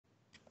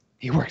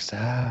He works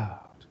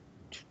out.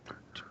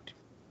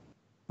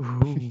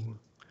 Ooh.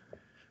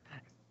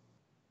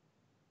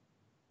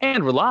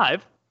 And we're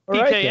live.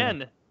 All right,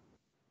 PKN.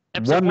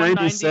 Episode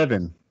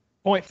 197.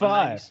 0.5.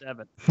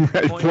 197.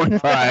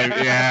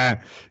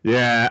 0.5.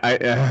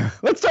 Yeah.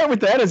 Let's start with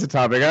that as a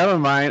topic. I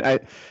don't mind.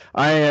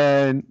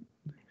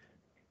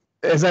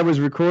 As I was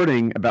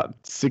recording about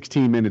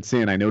 16 minutes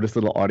in, I noticed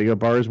little audio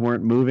bars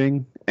weren't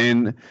moving,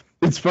 and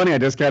it's funny. I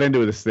just got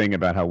into this thing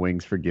about how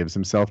Wings forgives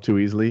himself too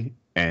easily,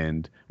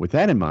 and with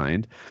that in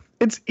mind,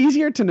 it's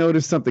easier to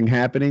notice something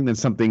happening than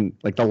something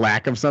like the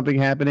lack of something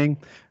happening.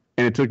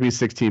 And it took me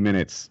 16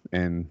 minutes,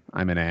 and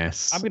I'm an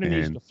ass. I'm going to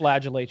need you to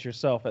flagellate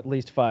yourself at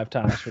least 5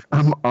 times. For this.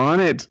 I'm on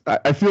it.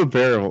 I feel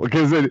terrible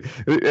because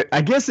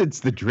I guess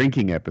it's the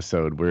drinking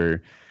episode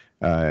where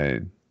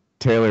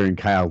Taylor and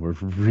Kyle were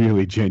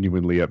really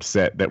genuinely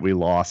upset that we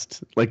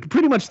lost, like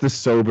pretty much the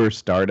sober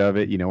start of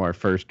it, our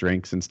first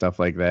drinks and stuff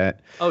like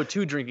that. Oh,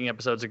 2 drinking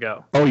episodes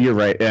ago. Oh, you're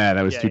right. Yeah,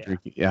 that was 2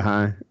 drinking.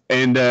 Yeah.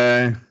 And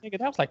Nigga,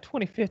 that was like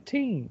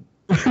 2015.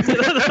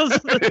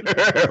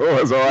 It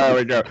was a while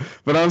ago,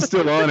 but I'm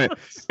still on it.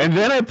 And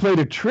then I played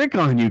a trick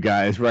on you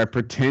guys where I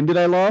pretended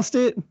I lost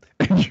it,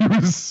 and you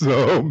were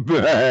so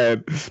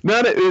bad.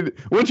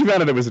 Once you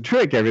found out it was a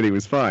trick, everything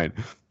was fine.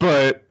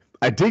 But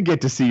I did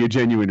get to see your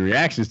genuine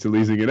reactions to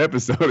losing an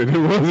episode, and it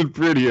wasn't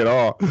pretty at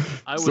all.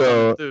 I was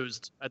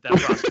enthused at that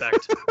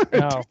prospect.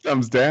 No. 2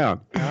 thumbs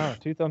down. No,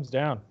 2 thumbs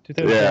down. 2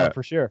 thumbs down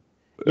for sure.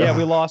 Yeah,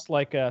 we lost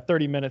like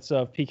 30 minutes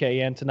of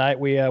PKN tonight.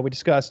 We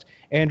discussed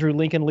Andrew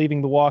Lincoln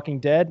leaving The Walking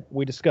Dead.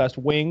 We discussed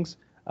Wings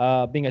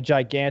being a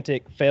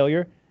gigantic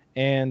failure,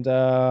 and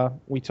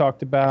we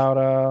talked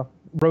about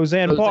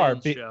Roseanne Barr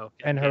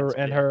and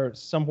her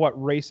somewhat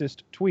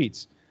racist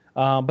tweets.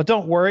 But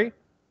don't worry,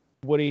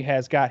 Woody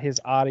has got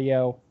his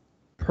audio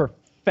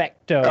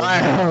perfecto.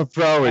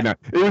 Probably not.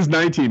 It was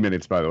 19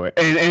 minutes, by the way,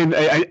 and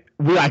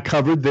I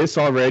covered this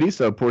already,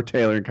 so poor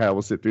Taylor and Kyle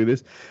will sit through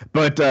this,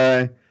 but.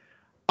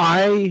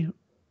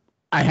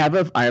 I have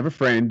a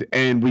friend,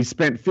 and we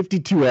spent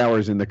 52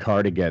 hours in the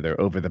car together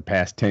over the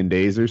past 10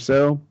 days or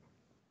so.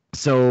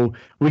 So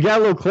we got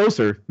a little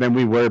closer than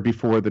we were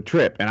before the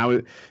trip.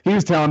 And he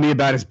was telling me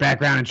about his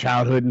background and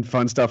childhood and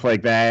fun stuff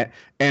like that.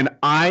 And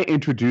I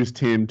introduced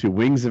him to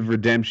Wings of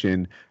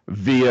Redemption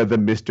via the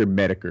Mr.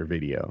 Medicare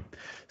video.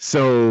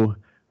 So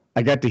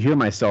I got to hear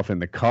myself in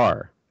the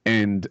car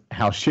and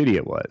how shitty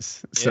it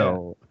was. Yeah.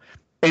 So.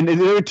 And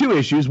there are 2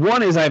 issues.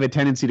 One is I have a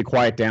tendency to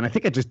quiet down. I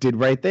think I just did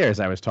right there as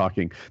I was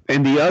talking.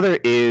 And the other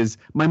is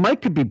my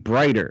mic could be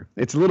brighter.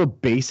 It's a little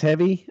bass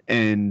heavy,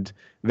 and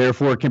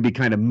therefore it can be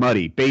kind of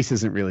muddy. Bass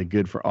isn't really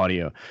good for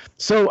audio.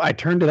 So I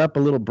turned it up a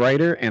little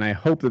brighter, and I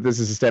hope that this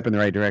is a step in the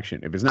right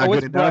direction. If it's not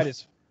good enough...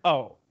 It's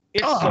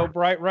so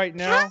bright right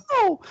now.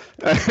 No!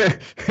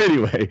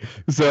 Anyway,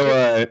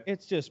 so...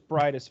 it's just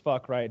bright as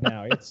fuck right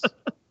now.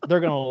 They're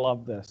going to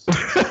love this.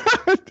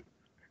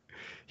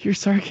 Your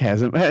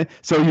sarcasm.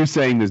 So you're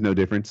saying there's no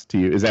difference to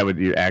you? Is that what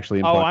you're actually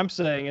implying? Oh, I'm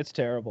saying it's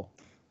terrible.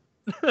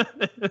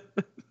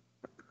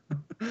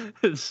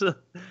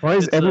 Why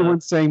is everyone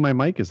saying my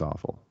mic is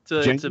awful?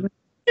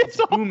 It's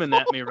booming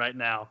at me right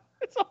now.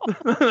 It's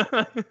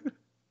awful.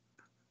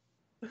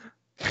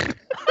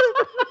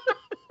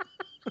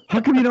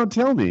 How come you don't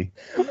tell me?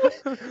 We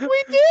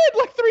did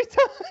like 3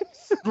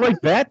 times.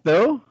 Like that,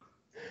 though?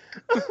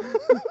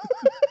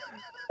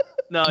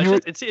 No,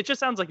 it just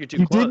sounds like you're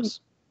too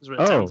close. Is what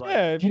it sounds like.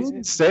 Yeah, you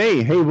didn't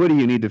say, hey, Woody,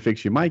 you need to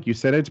fix your mic. You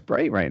said it's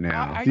bright right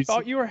now. I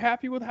thought you were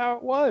happy with how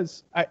it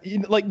was.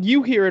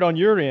 You hear it on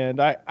your end.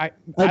 I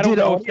don't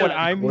know if what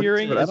I'm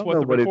hearing is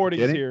what the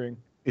recording's hearing.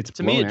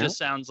 To me, it just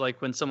sounds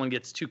like when someone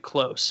gets too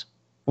close.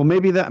 Well,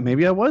 maybe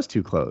I was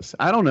too close.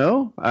 I don't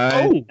know.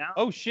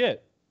 Oh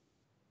shit.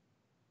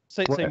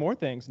 Say more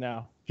things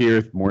now.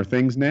 Hear more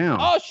things now.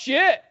 Oh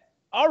shit.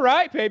 All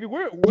right, baby.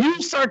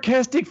 You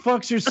sarcastic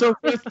fucks, you're so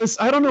worthless.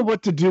 I don't know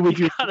what to do with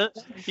you.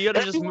 You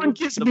gotta just move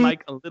the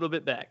mic a little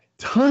bit back.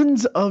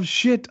 Tons of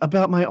shit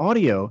about my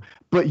audio,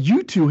 but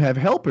you 2 have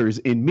helpers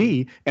in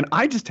me, and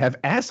I just have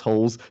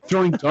assholes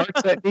throwing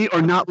darts at me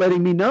or not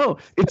letting me know.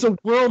 It's a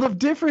world of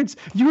difference.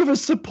 You have a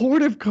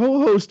supportive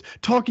co-host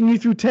talking you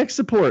through tech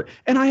support,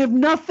 and I have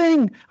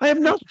nothing. I have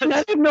nothing.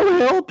 I have no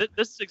help.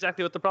 This is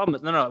exactly what the problem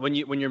is. No. When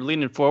you're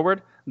leaning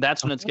forward,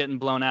 that's when it's getting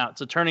blown out.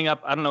 So turning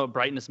up, I don't know what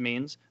brightness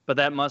means, but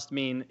that must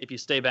mean if you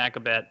stay back a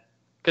bit,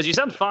 because you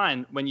sound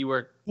fine when you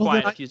were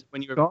quiet.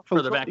 When you were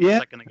further back a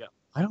second ago.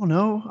 I don't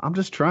know. I'm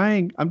just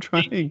trying. I'm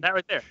trying. That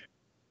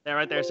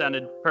right there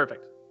sounded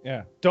perfect.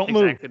 Yeah. Don't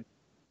move.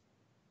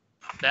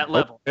 That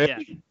level.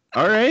 Okay. Yeah.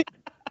 All right.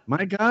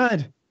 My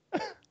God.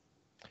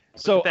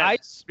 So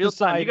real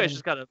time. You guys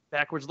just got a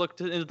backwards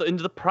look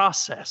into the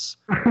process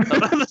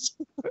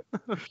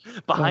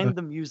behind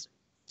the music.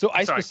 So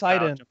Ice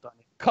Poseidon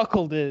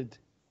cuckolded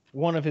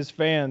one of his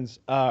fans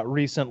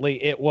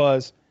recently. It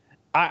was,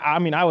 I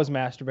mean, I was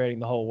masturbating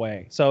the whole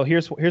way. So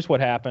here's what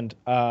happened,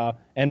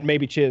 and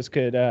maybe Chiz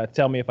could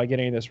tell me if I get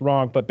any of this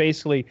wrong. But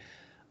basically,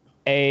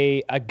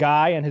 a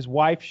guy and his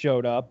wife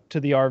showed up to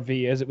the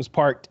RV as it was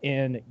parked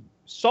in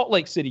Salt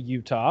Lake City,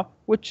 Utah,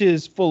 which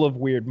is full of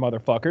weird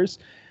motherfuckers.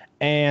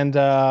 And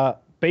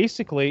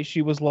basically,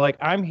 she was like,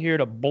 "I'm here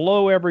to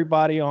blow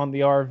everybody on the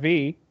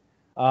RV.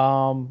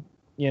 I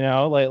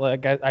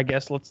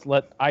guess let's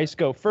let Ice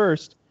go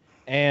first."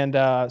 And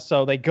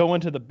so they go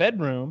into the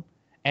bedroom,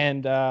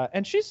 and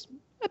she's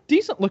a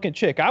decent looking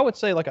chick. I would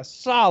say like a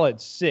solid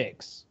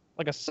 6,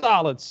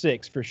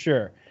 for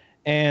sure.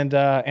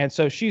 And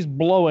so she's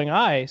blowing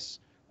Ice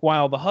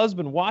while the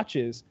husband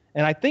watches.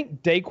 And I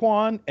think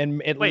Daquan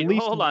and at least. Wait,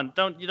 hold on!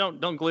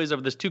 Don't glaze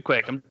over this too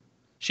quick.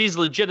 She's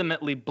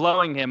legitimately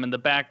blowing him in the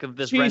back of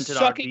this rented RV. She's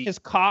sucking his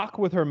cock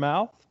with her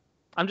mouth.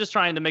 I'm just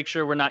trying to make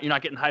sure you're not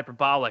getting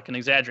hyperbolic and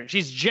exaggerating.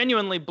 She's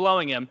genuinely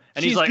blowing him,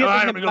 and she's he's like, "Oh,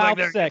 I'm gonna go back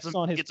there, get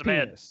some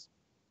penis."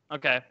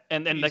 Okay,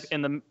 and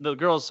the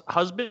girl's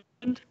husband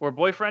or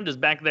boyfriend is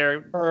back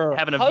there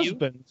having a view.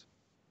 Her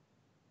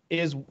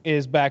husband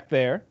is back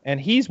there,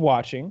 and he's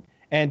watching,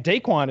 and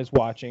Daquan is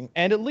watching,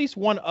 and at least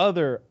one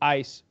other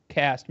Ice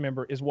cast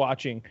member is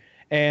watching.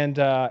 And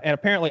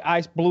apparently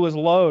Ice blew his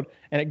load,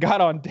 and it got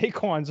on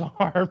Daquan's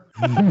arm.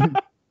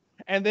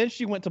 And then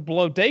she went to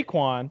blow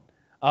Daquan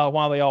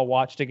while they all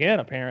watched again,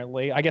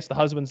 apparently. I guess the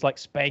husband's like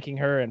spanking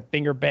her and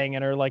finger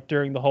banging her like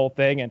during the whole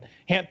thing. And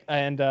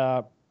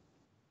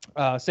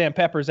Sam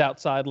Pepper's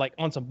outside like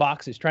on some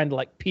boxes trying to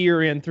like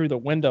peer in through the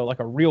window like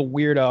a real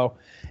weirdo.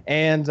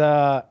 And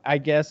I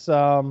guess,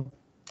 Daquan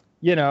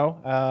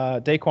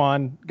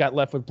got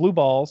left with blue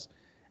balls.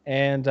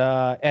 And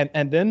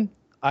then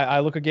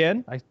I look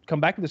again. I come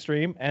back to the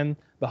stream, and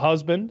the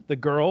husband, the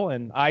girl,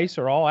 and Ice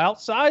are all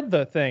outside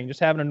the thing, just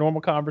having a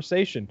normal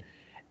conversation.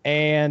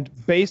 And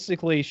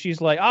basically, she's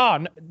like,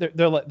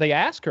 they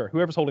ask her,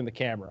 whoever's holding the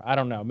camera. I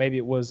don't know. Maybe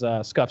it was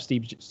Scuff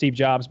Steve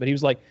Jobs, but he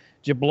was like,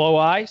 "Did you blow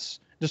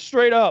Ice?" Just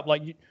straight up,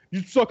 like,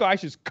 you suck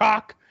Ice's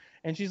cock.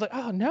 And she's like,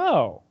 "Oh,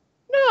 no,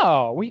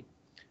 we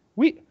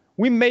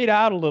made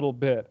out a little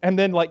bit." And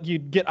then, like,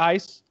 you'd get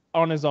Ice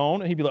on his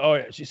own, and he'd be like, "Oh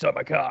yeah, she sucked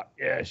my cock.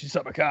 Yeah, she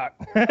sucked my cock."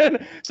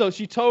 So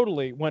she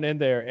totally went in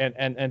there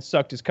and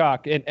sucked his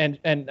cock. And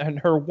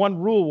her one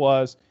rule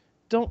was,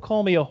 "Don't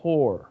call me a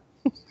whore."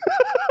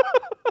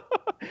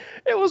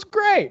 It was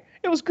great.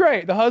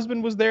 The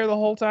husband was there the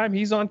whole time.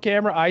 He's on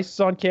camera. Ice is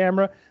on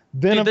camera.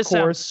 Then, Dude, of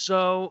course, sounds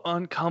so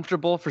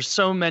uncomfortable for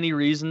so many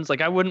reasons.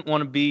 Like, I wouldn't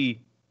want to be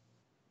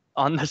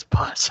on this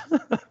bus.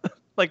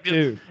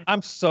 Dude,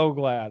 I'm so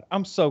glad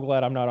I'm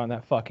not on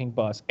that fucking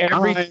bus.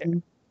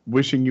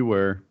 Wishing you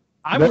were.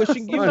 I'm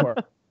wishing you were.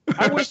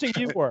 I'm wishing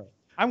you were.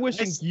 I'm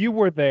wishing you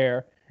were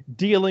there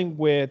dealing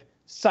with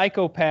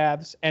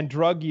psychopaths and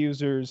drug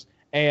users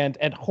and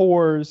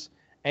whores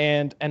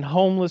and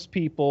homeless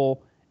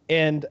people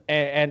and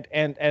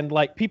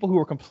like people who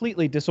are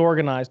completely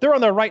disorganized. They're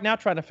on there right now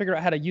trying to figure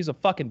out how to use a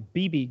fucking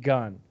BB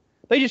gun.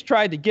 They just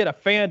tried to get a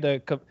fan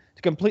to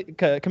commit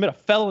a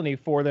felony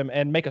for them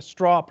and make a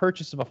straw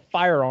purchase of a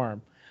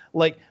firearm.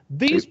 Like,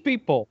 these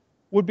people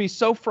would be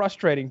so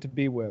frustrating to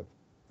be with.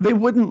 They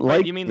wouldn't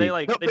like. You mean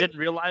they didn't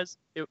realize?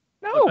 No.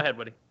 Oh, go ahead,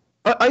 Woody.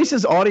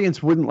 Ice's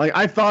audience wouldn't like.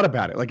 I thought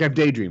about it. Like, I've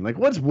daydreamed. Like,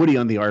 what's Woody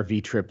on the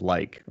RV trip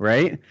like?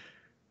 Right?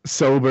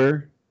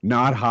 Sober,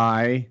 not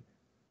high,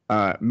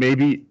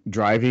 maybe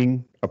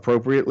driving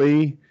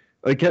appropriately.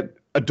 Like, at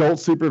adult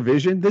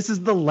supervision. This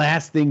is the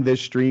last thing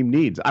this stream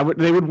needs.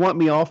 They would want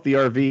me off the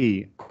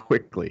RV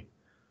quickly.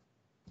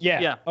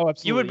 Yeah. Oh,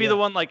 absolutely. You would be the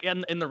one like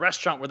in the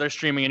restaurant where they're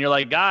streaming, and you're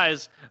like,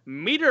 "Guys,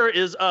 meter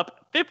is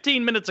up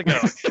 15 minutes ago."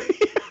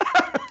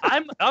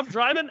 I'm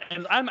driving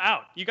and I'm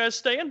out. You guys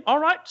staying? All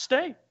right,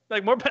 stay.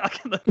 Like, more back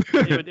in the,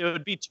 it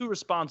would be too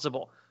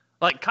responsible.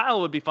 Like,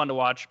 Kyle would be fun to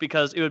watch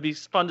because it would be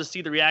fun to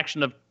see the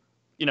reaction of,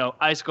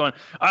 Ice going,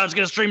 "All right, let's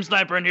get a stream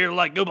sniper in here.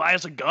 Like, go buy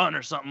us a gun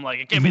or something. Like,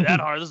 it can't be that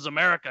hard. This is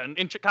America." And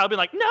Kyle would be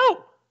like,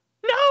 "No,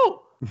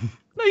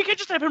 you can't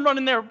just have him run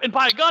in there and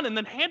buy a gun and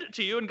then hand it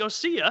to you and go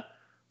see ya.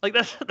 Like,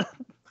 that's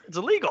it's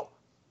illegal."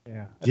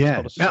 Yeah.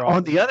 Yeah. Now,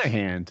 on the other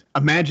hand,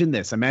 imagine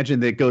this.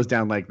 Imagine that it goes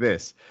down like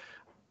this.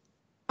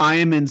 I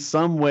am in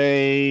some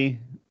way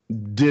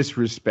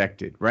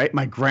disrespected, right?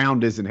 My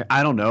ground isn't.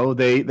 I don't know.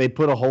 They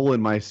put a hole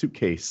in my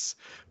suitcase,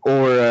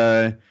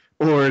 or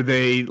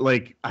they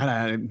like.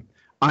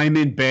 I'm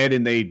in bed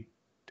and they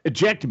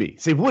eject me.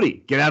 Say,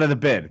 "Woody, get out of the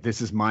bed.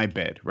 This is my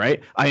bed,"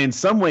 right? I in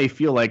some way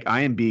feel like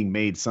I am being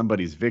made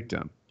somebody's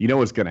victim. You know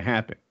what's going to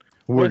happen?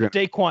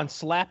 Daquan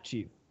slapped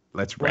you.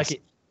 Let's rest.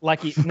 If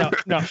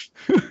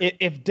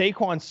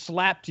Daquan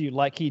slapped you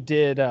like he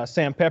did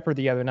Sam Pepper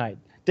the other night.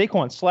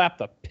 Daquan slapped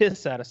the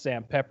piss out of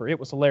Sam Pepper. It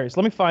was hilarious.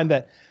 Let me find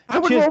that. I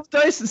would roll the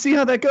dice and see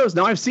how that goes.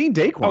 Now, I've seen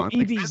Daquan. Oh,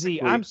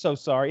 EBZ. I'm so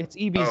sorry. It's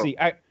EBZ.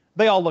 Oh.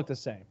 They all look the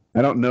same.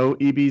 I don't know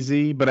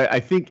EBZ, but I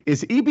think,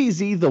 is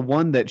EBZ the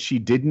one that she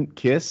didn't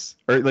kiss?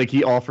 Or, like,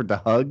 he offered to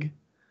hug?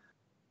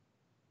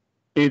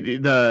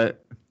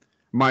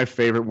 My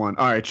favorite one.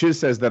 All right, Chiz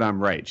says that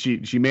I'm right. She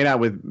made out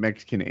with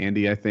Mexican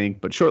Andy, I think.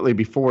 But shortly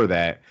before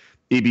that,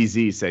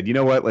 EBZ said, "You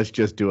know what? Let's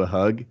just do a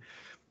hug."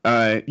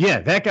 Yeah,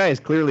 that guy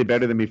is clearly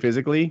better than me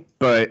physically,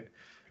 but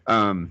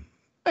I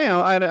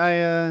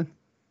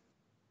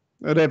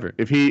whatever.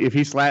 If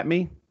he slapped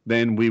me,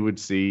 then we would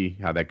see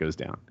how that goes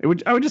down.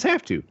 I would just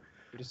have to.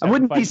 I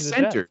wouldn't be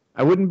centered.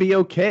 I wouldn't be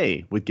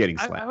okay with getting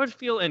slapped. I would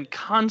feel in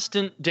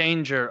constant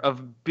danger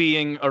of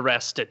being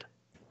arrested,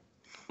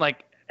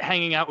 like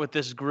hanging out with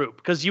this group,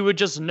 because you would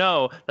just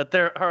know that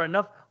there are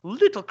enough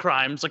little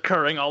crimes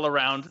occurring all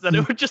around that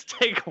it would just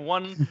take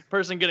one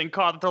person getting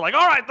caught that they're like,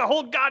 all right, the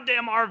whole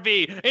goddamn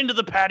RV into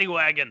the paddy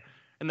wagon.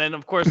 And then,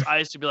 of course,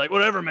 Ice would be like,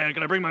 whatever, man,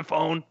 can I bring my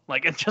phone?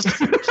 Like, and just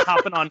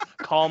hopping on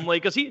calmly.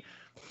 Because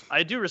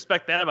I do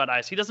respect that about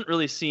Ice. He doesn't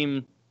really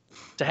seem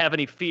to have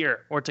any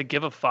fear or to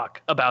give a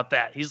fuck about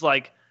that. He's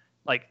like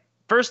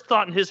first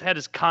thought in his head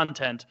is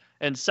content,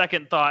 and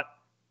second thought,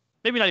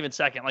 maybe not even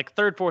second, like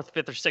third, fourth,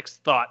 fifth, or sixth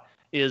thought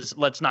is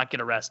let's not get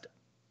arrested.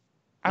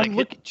 I'm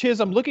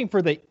looking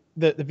for the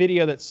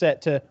video that's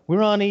set to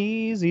 "We're on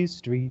Easy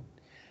Street,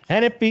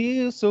 and it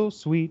feels so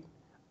sweet."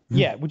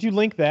 Yeah, would you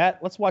link that?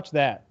 Let's watch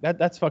that.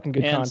 That's fucking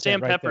good content. And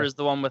Sam Pepper is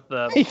the one with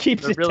the he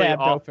keeps the really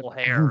awful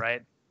open. hair,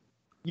 right?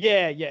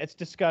 Yeah, it's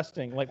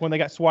disgusting. Like when they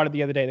got swatted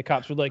the other day, the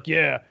cops were like,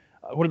 "Yeah,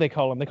 what do they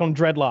call them? They call them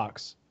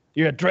dreadlocks."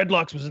 Yeah,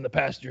 dreadlocks was in the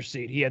passenger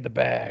seat. He had the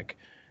bag.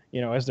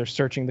 As they're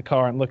searching the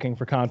car and looking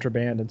for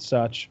contraband and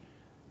such.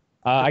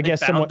 I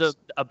guess found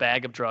a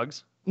bag of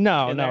drugs.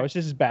 No, it's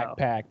just his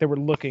backpack. They were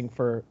looking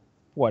for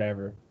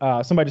whatever.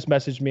 Somebody just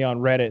messaged me on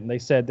Reddit and they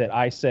said that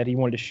I said he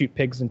wanted to shoot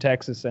pigs in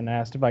Texas and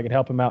asked if I could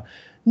help him out.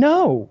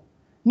 No,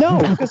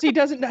 because he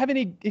doesn't have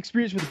any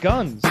experience with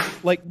guns.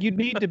 Like you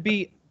need to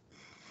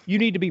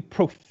be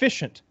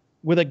proficient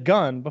with a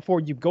gun before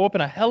you go up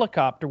in a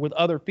helicopter with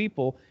other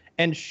people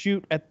and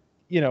shoot at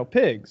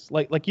pigs.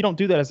 Like you don't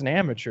do that as an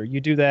amateur.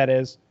 You do that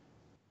as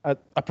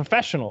a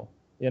professional.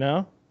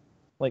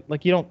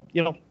 Like you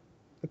don't.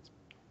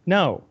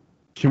 No.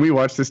 Can we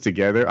watch this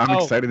together? I'm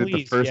excited at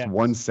the first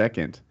 1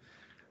 second.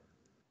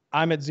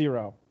 I'm at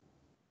 0.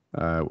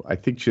 I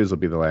think Chiz will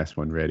be the last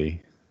one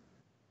ready.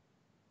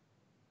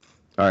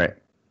 All right.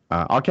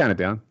 I'll count it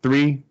down.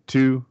 3,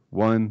 2,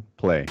 1,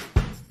 play.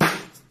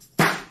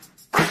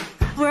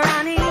 We're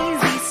on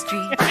Easy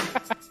Street,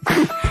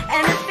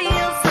 and it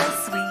feels so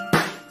sweet,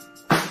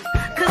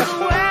 'cause the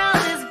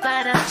world is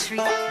but a treat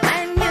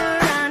when you're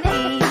on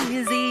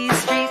Easy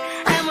Street,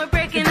 and we're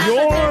breaking up a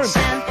good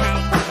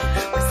champagne.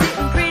 We're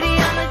sitting pretty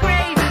on the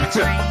gravy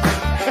train.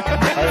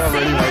 I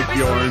already like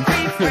Bjorn.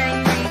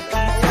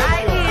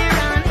 Right here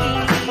on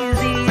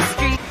Easy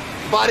Street.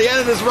 By the end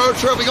of this road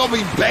trip, we're going to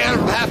be banned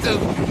from half the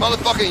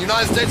motherfucking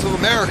United States of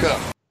America.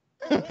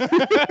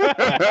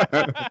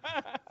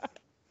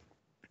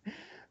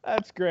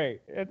 That's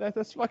great.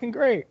 That's fucking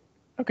great.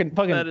 Fucking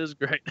that is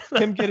great.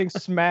 him getting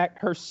smacked,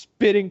 her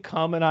spitting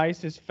cum in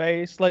Ice's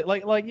face. Like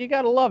you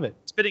gotta love it.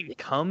 Spitting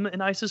cum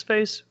in Ice's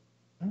face?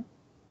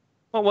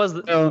 What was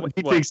the? Well,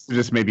 he thinks there's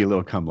just maybe a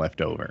little cum left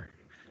over.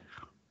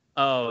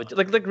 Oh,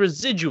 like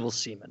residual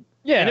semen.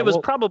 Yeah, and it was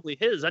probably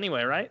his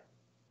anyway, right?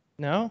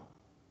 No.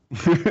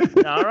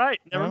 All right,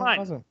 never mind. It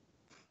wasn't.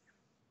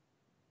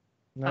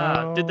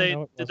 No. Did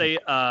they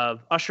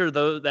usher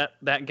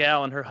that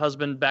gal and her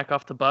husband back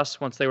off the bus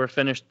once they were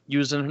finished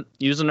using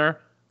her,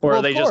 or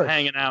are they just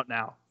hanging out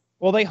now?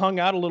 Well, they hung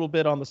out a little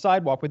bit on the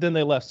sidewalk, but then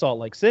they left Salt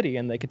Lake City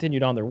and they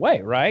continued on their way.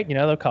 Right?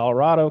 The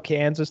Colorado,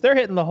 Kansas, they're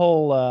hitting the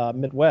whole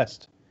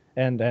Midwest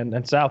and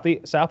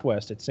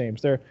Southwest. It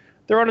seems they're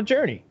on a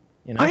journey.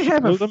 I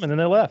have them and then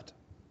they left.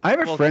 I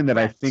have a friend that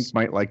I think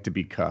might like to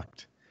be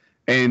cucked,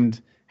 and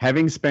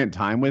having spent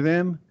time with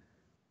him.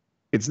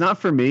 It's not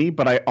for me,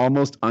 but I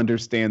almost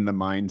understand the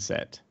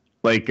mindset.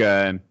 Like,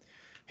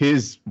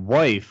 his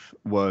wife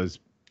was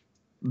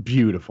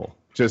beautiful.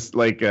 Just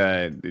like,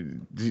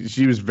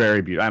 she was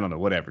very beautiful. I don't know,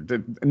 whatever.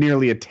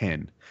 Nearly a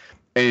 10.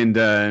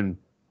 And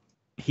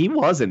he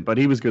wasn't, but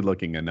he was good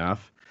looking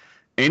enough.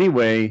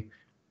 Anyway,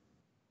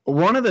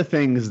 one of the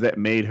things that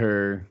made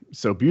her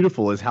so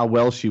beautiful is how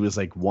well she was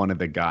like one of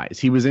the guys.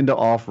 He was into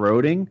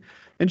off-roading,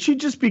 and she'd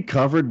just be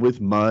covered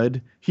with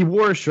mud. He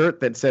wore a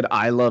shirt that said,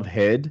 "I love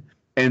head."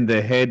 And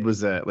the head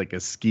was like a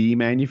ski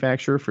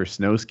manufacturer for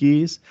snow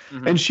skis.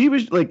 Mm-hmm. And she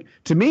was like,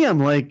 to me, I'm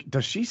like,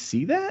 does she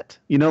see that?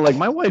 Like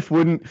my wife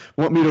wouldn't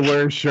want me to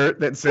wear a shirt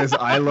that says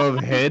 "I love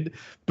head,"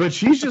 but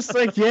she's just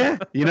like, yeah,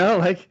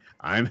 like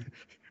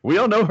we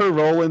all know her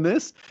role in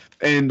this.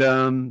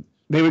 And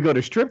they would go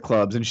to strip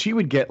clubs and she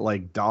would get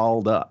like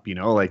dolled up,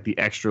 like the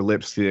extra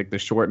lipstick, the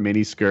short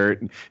mini skirt,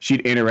 and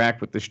she'd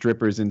interact with the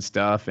strippers and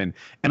stuff. And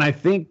I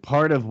think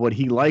part of what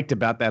he liked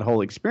about that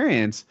whole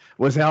experience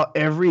was how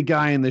every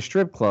guy in the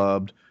strip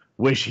club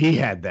wished he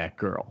had that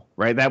girl,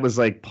 right? That was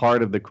like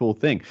part of the cool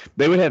thing.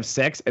 They would have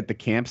sex at the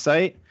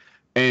campsite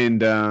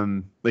and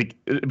like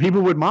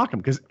people would mock him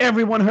because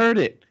everyone heard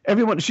it.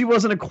 She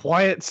wasn't a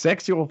quiet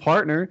sexual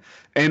partner.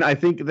 And I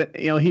think that,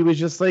 he was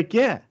just like,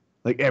 yeah.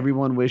 Like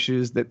everyone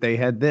wishes that they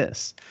had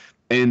this,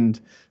 and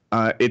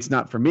it's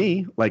not for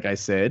me, like I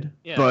said.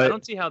 Yeah, but I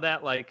don't see how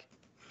that like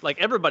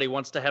everybody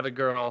wants to have a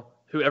girl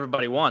who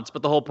everybody wants,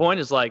 but the whole point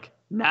is like,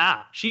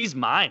 nah, she's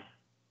mine,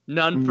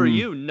 none for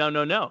you,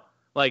 no.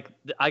 Like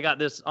I got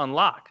this on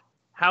lock.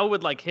 How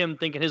would like him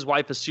thinking his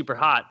wife is super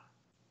hot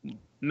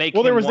make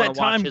Well, there him was wanna that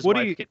watch time his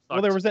Woody. wife get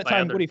Well, there was that fucked by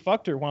time other- Woody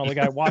fucked her while the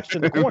guy watched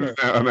in the corner.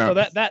 No. So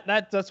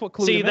that's what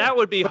clued See, him that in.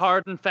 would be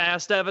hard and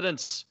fast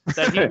evidence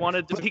that he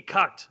wanted to be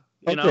cucked.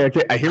 You know?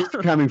 Okay, I hear where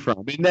you're coming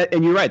from,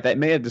 and you're right. That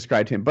may have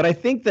described him, but I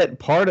think that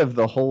part of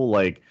the whole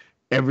like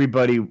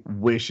everybody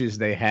wishes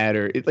they had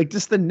her, like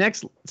just the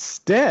next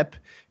step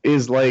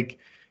is like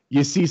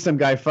you see some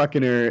guy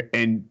fucking her,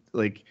 and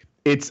like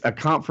it's a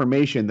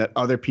confirmation that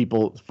other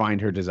people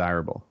find her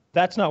desirable.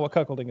 That's not what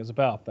cuckolding is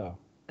about, though.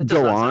 It does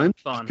Go not on, sound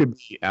fun. could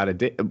be out of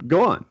date.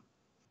 Go on.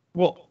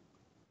 Well,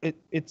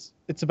 it's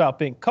about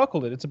being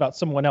cuckolded. It's about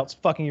someone else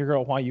fucking your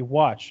girl while you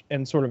watch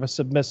in sort of a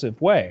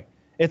submissive way.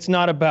 It's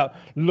not about,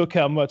 look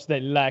how much they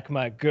like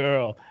my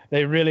girl.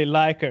 They really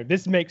like her.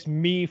 This makes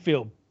me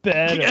feel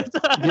better.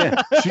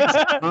 Yeah, she's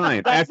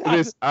fine. After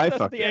this, I That's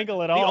fuck. the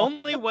angle at The all.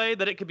 only way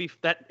that it could be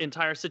that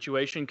entire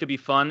situation could be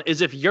fun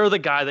is if you're the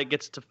guy that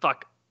gets to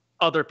fuck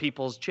other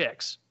people's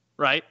chicks,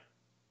 right?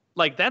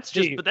 Like that's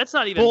just, Gee, but that's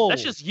not even. bull.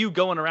 That's just you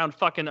going around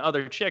fucking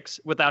other chicks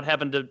without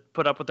having to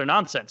put up with their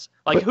nonsense.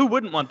 Like But- who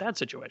wouldn't want that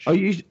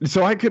situation? Oh,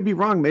 so I could be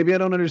wrong. Maybe I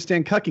don't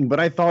understand cucking, but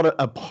I thought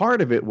a part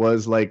of it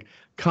was like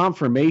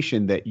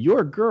confirmation that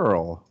your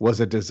girl was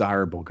a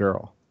desirable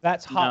girl.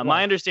 That's hot. My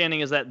wife.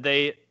 understanding is that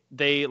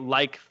they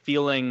like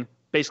feeling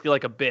basically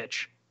like a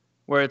bitch,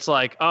 where it's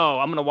like, oh,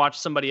 I'm gonna watch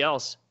somebody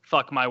else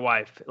fuck my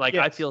wife. Like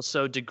I Yes. feel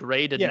so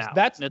degraded Yes, now.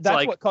 that's And it's that's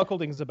like, what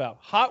cuckolding is about.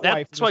 Hot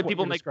wife. that's is why what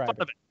people you're make fun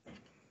describing. of it.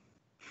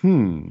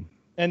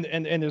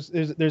 And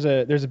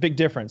there's a big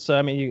difference. So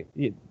I mean,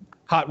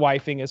 hot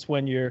wifing is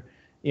when you're,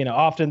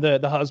 often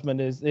the husband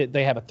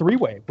they have a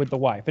three-way with the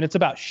wife, and it's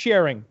about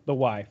sharing the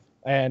wife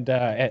and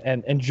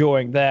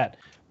enjoying that.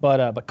 But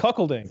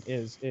cuckolding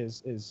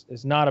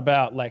is not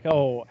about like,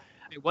 oh,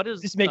 What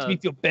is this makes me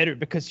feel better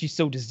because she's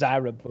so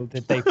desirable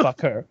that they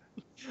fuck her.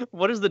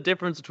 What is the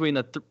difference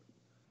between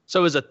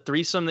so is a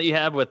threesome that you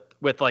have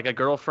with like a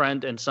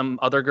girlfriend and some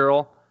other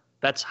girl?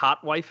 That's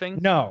hot wifing?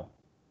 No.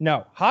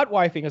 Hot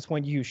wifing is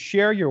when you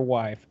share your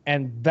wife,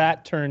 and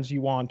that turns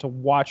you on to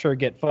watch her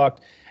get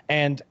fucked,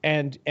 and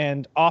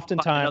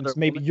oftentimes another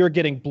maybe woman. you're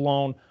getting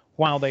blown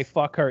while they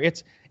fuck her.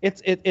 It's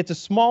a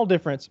small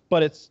difference,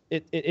 but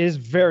it is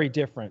very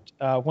different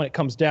when it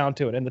comes down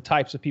to it, and the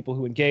types of people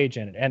who engage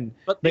in it. And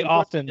But they the-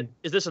 often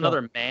is this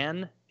another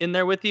man in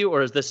there with you,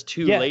 or is this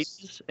two yes.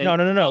 ladies? No.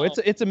 Oh.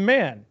 It's a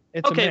man.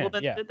 It's Okay, a man. well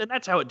then, yeah. then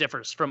that's how it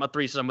differs from a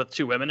threesome with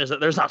two women. Is that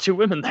there's not two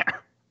women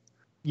there?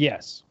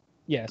 Yes.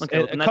 Okay,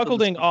 well, then that doesn't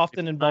Cuckolding sound often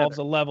either. involves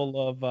a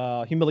level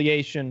of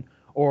humiliation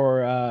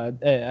or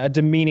a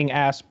demeaning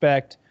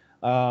aspect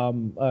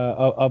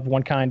of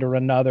one kind or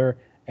another,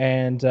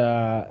 and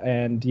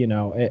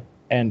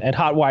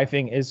hot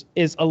wifing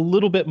is a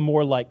little bit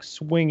more like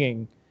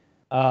swinging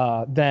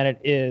than it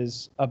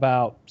is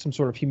about some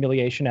sort of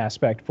humiliation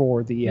aspect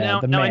for the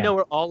now man. I know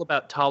we're all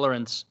about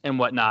tolerance and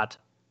whatnot,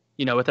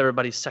 with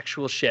everybody's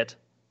sexual shit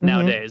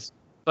nowadays.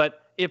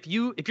 But if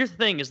your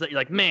thing is that you're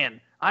like, man,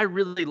 I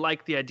really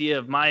like the idea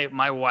of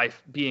my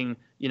wife being,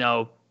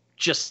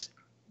 just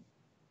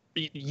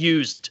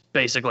used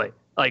basically.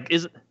 Like,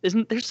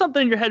 isn't there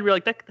something in your head where you're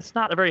like that's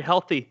not a very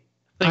healthy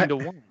thing to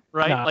want,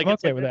 right? Nah, like I'm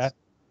it's okay like with that.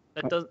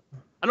 That does.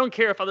 I don't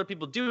care if other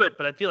people do it,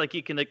 but I feel like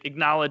you can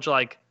acknowledge,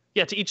 like,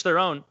 yeah, to each their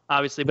own,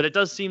 obviously. But it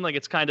does seem like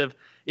it's kind of,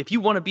 if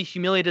you want to be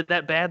humiliated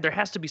that bad, there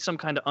has to be some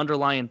kind of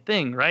underlying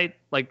thing, right?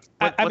 Like,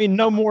 I mean,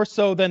 no more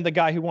so than the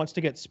guy who wants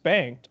to get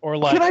spanked or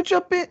like. Can I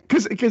jump in?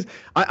 Because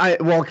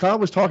while Kyle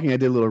was talking, I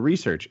did a little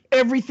research.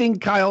 Everything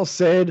Kyle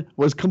said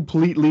was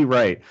completely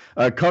right.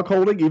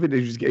 Cuckolding, even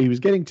as he was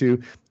getting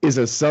to, is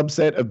a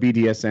subset of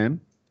BDSM,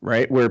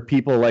 right? Where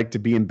people like to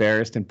be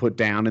embarrassed and put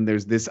down, and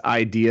there's this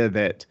idea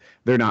that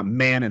they're not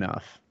man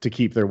enough to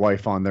keep their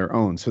wife on their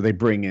own, so they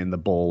bring in the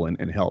bull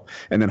and help.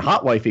 And then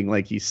hot wifing,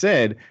 like he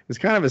said, is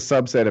kind of a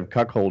subset of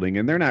cuckolding,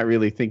 and they're not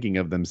really thinking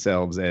of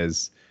themselves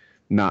as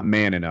not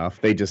man enough.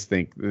 They just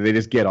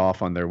get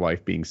off on their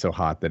wife being so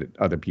hot that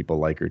other people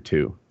like her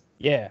too.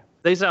 Yeah.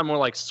 they sound more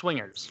like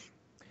swingers,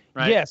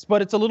 right? Yes,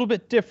 but it's a little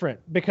bit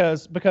different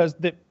because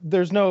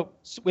there's no,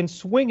 in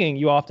swinging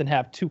you often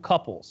have two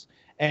couples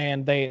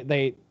and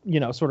they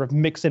sort of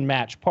mix and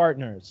match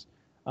partners.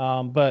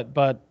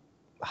 But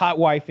hot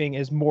wifing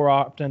is more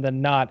often than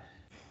not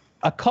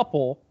a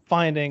couple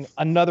finding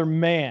another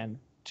man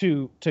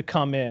to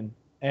come in,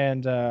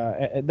 and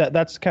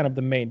that's kind of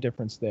the main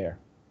difference there.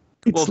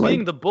 Well,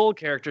 being the bull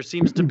character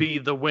seems to be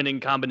the winning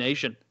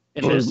combination.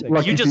 In Well, this,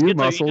 lucky you just for you, get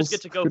to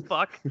Muscles. go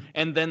fuck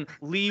and then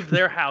leave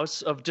their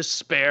house of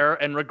despair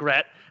and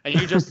regret, and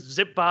you just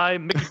zip by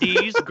Mickey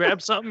D's,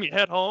 grab something, you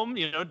head home,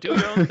 do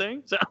your own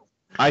thing. So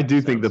I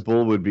do think the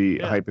bull would be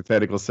Yeah.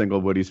 hypothetical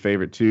single Woody's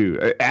favorite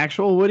too.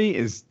 Actual Woody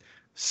is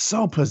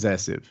so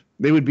possessive.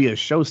 They would be a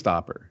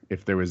showstopper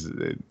if there was.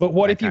 But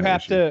what that if you kind of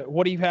have issue. to?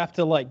 What do you have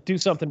to like do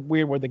something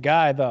weird with the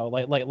guy though?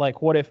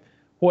 Like what if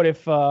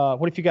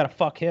you got to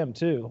fuck him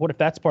too? What if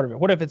that's part of it?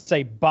 What if it's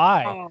a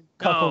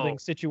cuckolding no.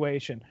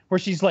 situation where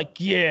she's like,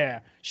 yeah,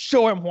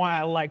 show him why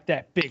I like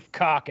that big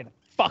cock and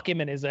fuck him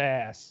in his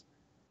ass.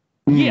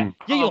 Yeah, Mm.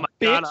 yeah, you Oh my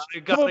bitch. God, I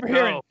gotta Come over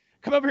here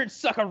go. and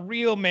suck a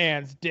real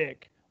man's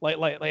dick.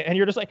 and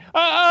you're just like,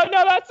 no,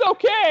 that's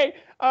okay.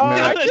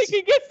 I think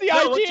he gets the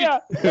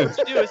idea. What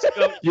you do is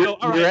you go,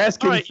 all right,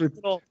 asking all right,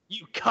 for.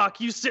 you cock,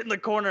 you sit in the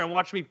corner and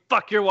watch me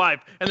fuck your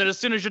wife. And then as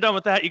soon as you're done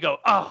with that, you go,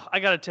 oh, I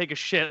got to take a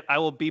shit. I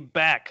will be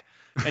back.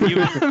 And you,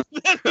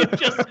 you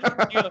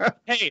go,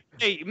 hey,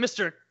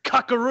 Mr.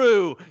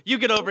 Cockaroo, you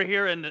get over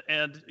here and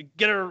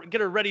get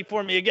her ready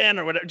for me again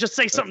or whatever. Just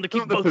say something to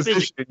keep both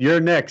busy.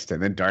 You're next,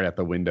 and then dart out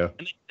the window.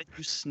 And then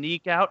you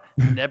sneak out,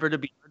 never to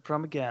be heard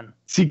from again.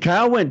 See,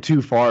 Kyle went too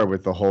far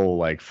with the whole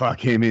like fuck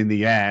him in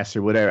the ass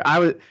or whatever.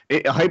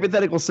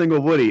 Hypothetical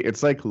single Woody.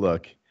 It's like,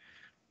 look,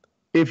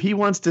 if he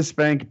wants to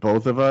spank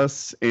both of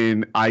us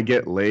and I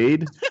get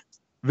laid,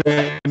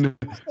 then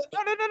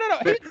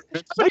No.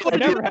 It would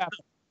never happen.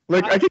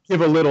 Like I could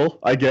give a little,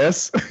 I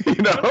guess.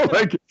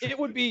 Like it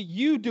would be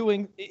you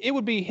doing. It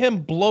would be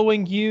him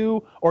blowing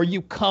you, or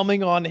you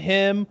coming on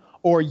him,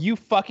 or you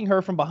fucking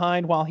her from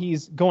behind while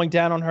he's going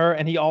down on her,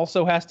 and he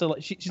also has to.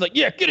 She's like,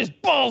 yeah, get his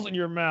balls in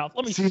your mouth.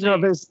 Let me see.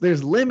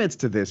 There's limits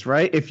to this,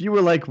 right? If you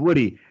were like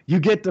Woody, you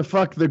get to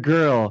fuck the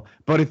girl,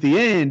 but at the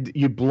end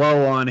you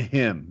blow on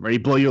him, right? You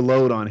blow your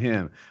load on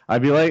him.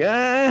 I'd be like,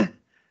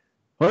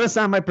 well, that's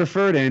not my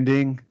preferred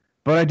ending,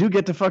 but I do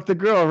get to fuck the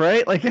girl,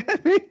 right? Like.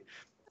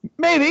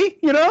 Maybe,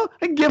 I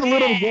can give a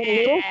little, get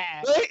a little.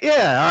 Right?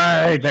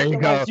 Yeah, all right, there you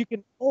go. You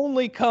can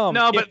only come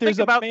no, but if there's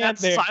think about a man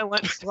that there.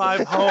 silent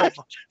drive home.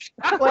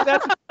 Like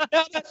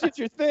that's just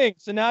your thing.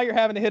 So now you're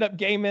having to hit up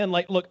gay men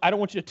like, look, I don't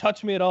want you to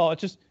touch me at all. It's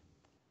just,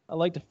 I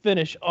like to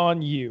finish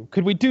on you.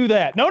 Could we do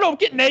that? No,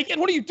 get naked.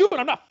 What are you doing?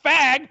 I'm not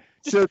fag.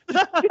 Just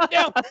get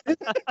down.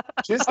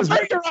 Just I'll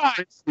turn your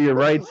eyes. You're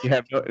right. You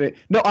have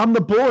no. I'm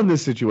the bull in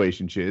this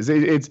situation, Chiz.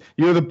 It's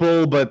you're the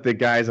bull, but the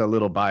guy's a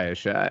little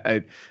biased.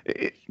 I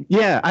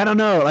don't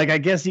know. Like I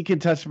guess he can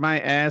touch my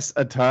ass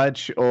a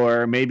touch,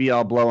 or maybe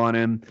I'll blow on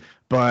him.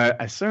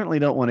 But I certainly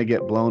don't want to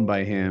get blown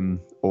by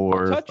him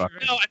or. No, I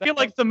feel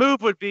like the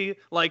move would be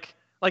like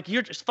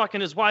you're just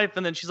fucking his wife,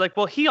 and then she's like,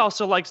 well, he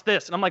also likes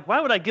this, and I'm like, why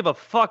would I give a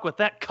fuck what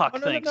that cuck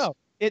thinks? No.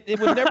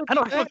 It would never be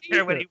that care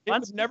either. what he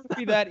wants. It would never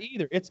be that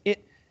either.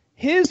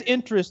 His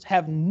interests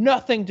have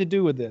nothing to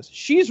do with this.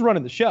 She's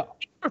running the show.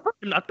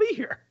 Not be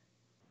here.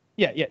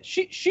 Yeah.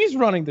 She's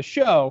running the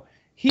show.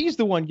 He's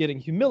the one getting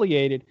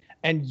humiliated,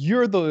 and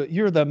you're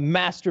the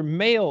master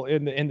male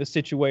in the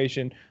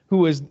situation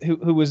who is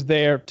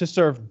there to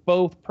serve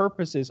both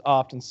purposes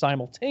often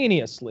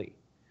simultaneously.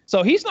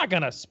 So he's not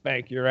gonna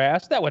spank your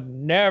ass. That would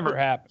never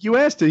happen. You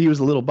asked it. He was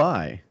a little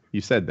bi.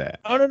 You said that.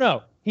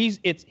 No. He's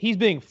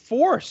being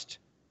forced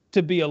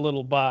to be a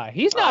little bi.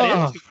 He's not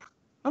into it.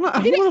 I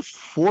don't want to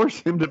force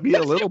him to be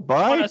a little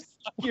bi. Want to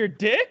suck your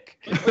dick?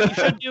 What you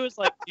should do is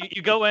like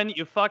you go in,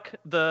 you fuck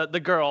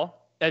the girl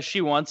as she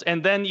wants,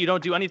 and then you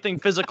don't do anything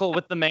physical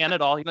with the man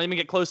at all. You don't even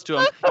get close to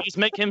him. You just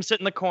make him sit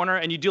in the corner,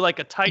 and you do like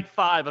a tight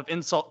five of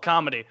insult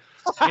comedy.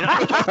 You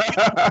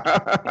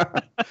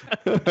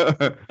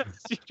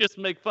just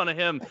make fun of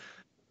him.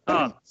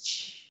 Tight.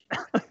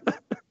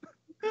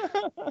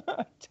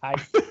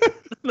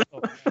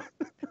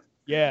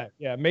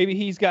 Yeah. Maybe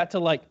he's got to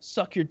like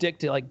suck your dick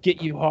to like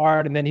get you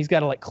hard, and then he's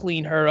got to like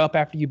clean her up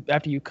after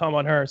you come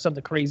on her or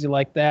something crazy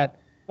like that.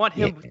 Want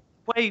him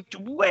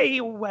way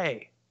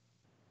away.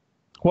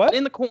 What?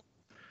 In the corner.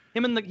 He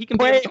can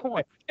be in the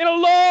corner. In a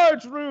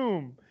large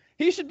room.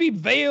 He should be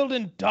veiled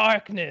in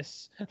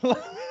darkness.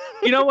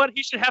 You know what?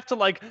 He should have to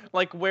like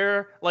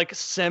wear like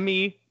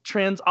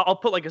I'll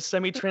put like a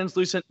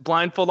semi-translucent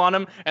blindfold on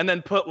him, and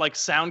then put like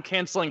sound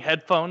canceling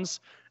headphones,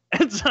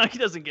 and so he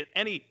doesn't get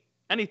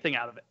anything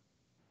out of it.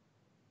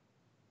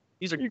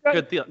 These are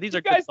good thoughts. These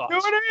are good thoughts.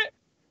 Doing it?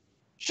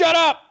 Shut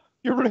up!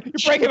 You're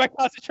breaking my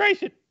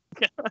concentration.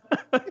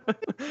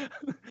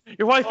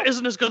 Your wife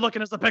isn't as good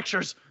looking as the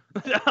pictures.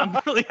 I'm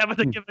really having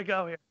to give it a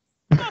go here.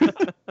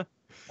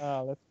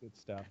 Oh, that's good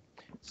stuff.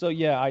 So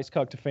yeah, Ice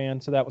Cucked a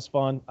fan. So that was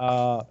fun.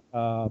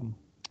 That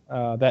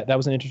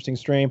was an interesting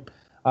stream.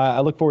 I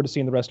look forward to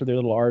seeing the rest of their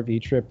little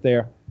RV trip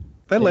there.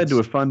 That led to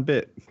a fun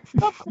bit.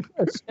 Of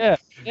course, yeah.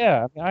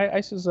 I mean,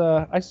 Ice is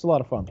a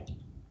lot of fun.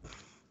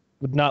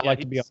 Would not like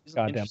to be on this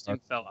goddamn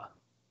interesting fella.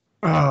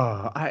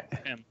 Oh,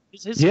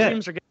 His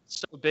streams are getting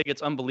so big,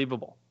 it's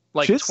unbelievable.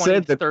 Like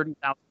 20,000 to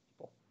 30,000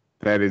 people.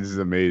 That is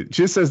amazing.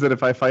 Just says that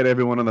if I fight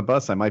everyone on the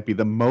bus, I might be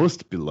the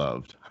most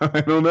beloved.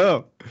 I don't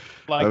know.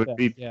 I would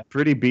be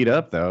pretty beat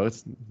up, though.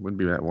 It wouldn't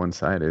be that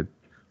one-sided.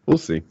 We'll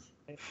see.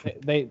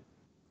 They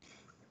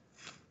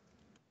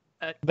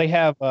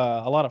have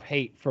a lot of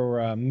hate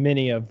for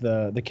many of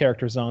the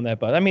characters on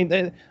that bus. I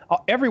mean,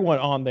 everyone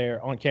on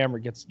there on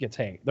camera ggets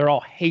hate. They're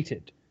all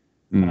hated.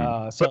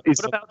 So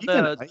what about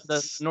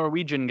the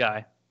Norwegian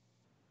guy?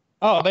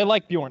 Oh, they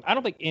like Bjorn. I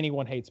don't think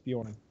anyone hates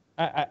Bjorn.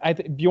 I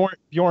think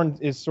Bjorn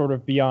is sort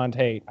of beyond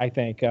hate. I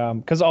think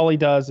because all he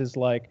does is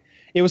like,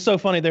 it was so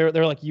funny. They're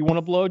like, you want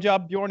a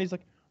blowjob, Bjorn? He's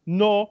like,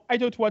 no, I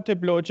don't want a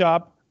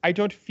blowjob. I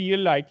don't feel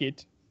like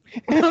it.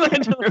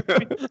 That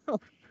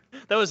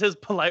was his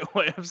polite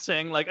way of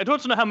saying, like, I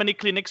don't know how many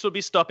clinics will be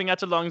stopping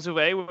at along the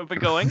way where we're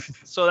going,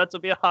 so that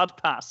will be a hard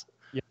pass.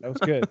 Yeah, that was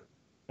good.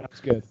 That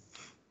was good.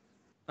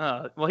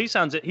 Well,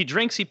 he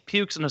drinks, he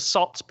pukes, and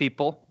assaults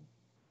people,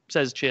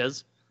 says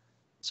Chiz.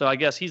 So I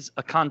guess he's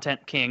a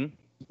content king.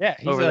 Yeah,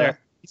 there.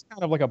 He's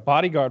kind of like a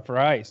bodyguard for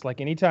Ice. Like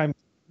anytime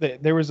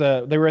they were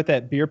at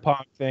that beer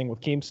pong thing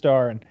with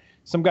Keemstar, and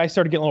some guy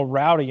started getting a little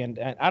rowdy, and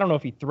I don't know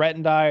if he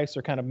threatened Ice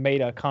or kind of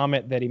made a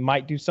comment that he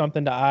might do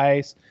something to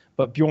Ice,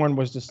 but Bjorn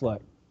was just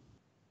like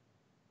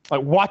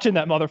watching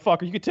that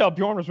motherfucker. You could tell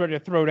Bjorn was ready to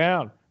throw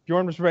down.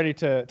 Bjorn was ready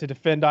to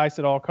defend Ice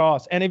at all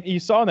costs. And if you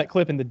saw in that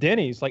clip in the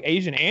Denny's, like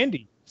Asian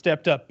Andy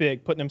stepped up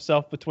big, putting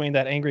himself between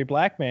that angry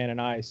black man and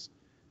Ice.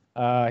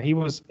 He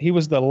was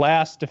the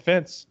last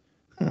defense.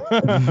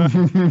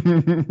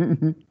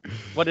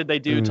 What did they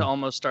do to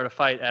almost start a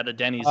fight at a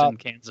Denny's in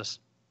Kansas?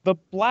 The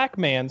black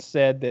man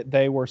said that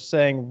they were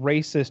saying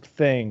racist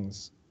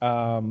things,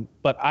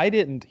 but I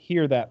didn't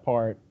hear that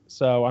part,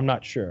 so I'm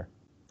not sure.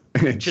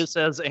 It just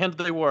says, and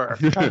they were.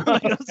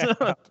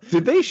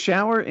 Did they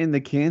shower in the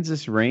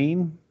Kansas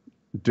rain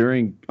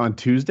on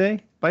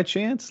Tuesday by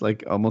chance?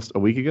 Like almost a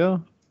week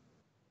ago?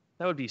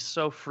 That would be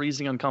so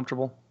freezing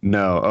uncomfortable.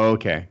 No,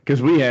 okay.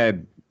 Because we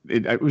had,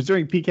 it was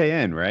during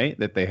PKN, right?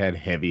 That they had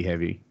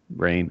heavy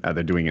rain.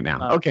 They're doing it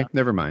now. Okay,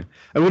 never mind.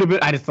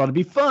 I just thought it'd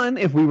be fun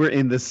if we were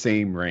in the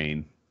same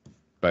rain.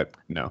 But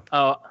no.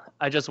 Oh,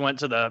 I just went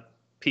to the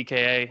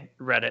PKA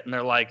Reddit, and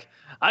they're like,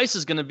 Ice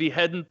is going to be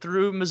heading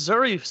through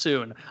Missouri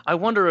soon. I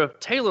wonder if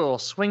Taylor will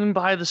swing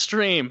by the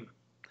stream.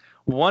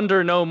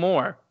 Wonder no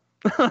more.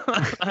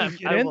 I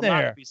will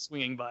not be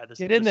swinging by the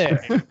stream. Get in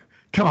there.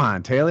 Come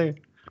on, Taylor.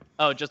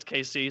 Oh, just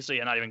KC, so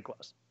you're not even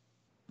close.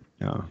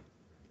 No.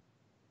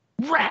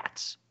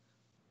 Rats!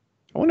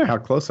 I wonder how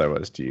close I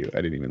was to you.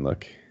 I didn't even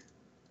look.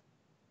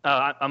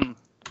 I'm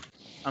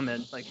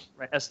in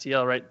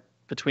STL right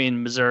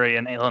between Missouri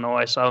and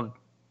Illinois, so I'm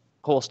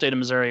whole state of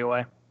Missouri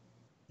away.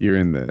 You're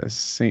in the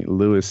St.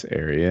 Louis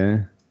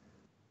area.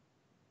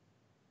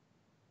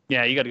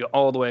 Yeah, you got to go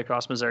all the way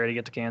across Missouri to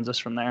get to Kansas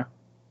from there.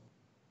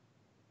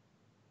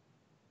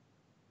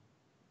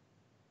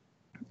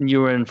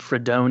 You were in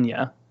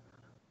Fredonia.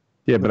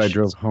 Yeah, but I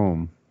drove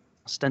home.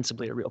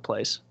 Ostensibly a real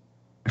place.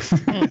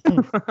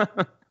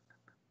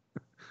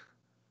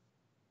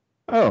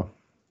 Oh.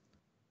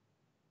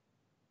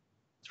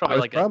 It's probably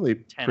like a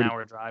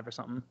 10-hour drive or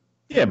something.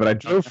 Yeah, but I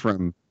drove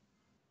from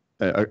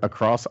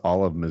across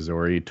all of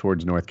Missouri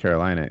towards North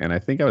Carolina, and I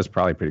think I was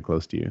probably pretty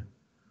close to you.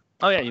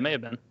 Oh, yeah, you may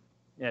have been.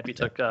 Yeah, if you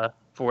took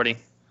 40.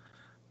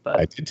 But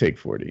I did take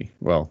 40.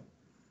 Well,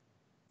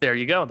 there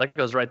you go. That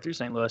goes right through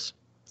St. Louis.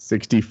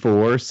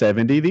 64,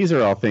 70. These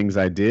are all things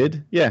I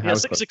did. Yeah,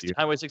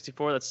 Highway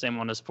 64. That's the same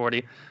one as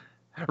 40.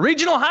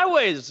 Regional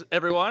highways,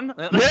 everyone.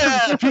 Yeah,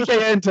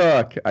 PKN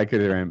talk. I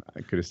could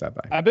have stopped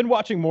by. I've been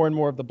watching more and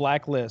more of The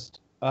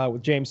Blacklist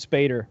with James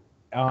Spader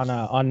on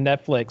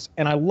Netflix,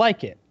 and I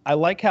like it. I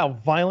like how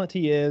violent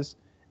he is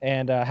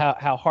and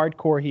how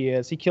hardcore he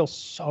is. He kills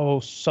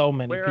so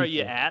many people. Where are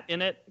you at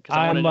in it? Because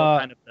I want to know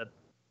kind of the...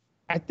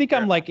 I think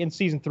I'm like in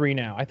season 3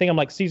 now. I think I'm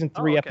like season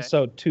 3,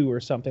 episode 2 or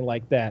something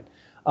like that.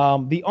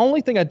 The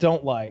only thing I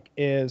don't like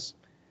is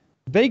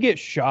they get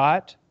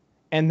shot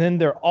and then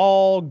they're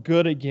all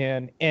good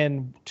again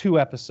in 2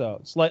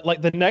 episodes.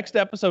 Like the next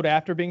episode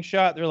after being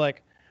shot, they're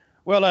like,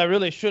 well, I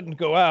really shouldn't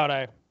go out.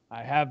 I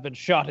have been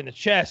shot in the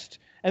chest.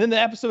 And then the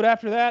episode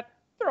after that,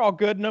 they're all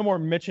good. No more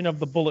mention of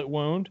the bullet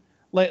wound.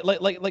 Like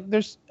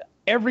there's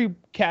every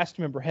cast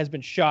member has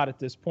been shot at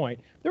this point.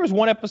 There was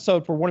one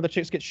episode where one of the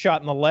chicks gets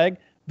shot in the leg.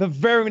 The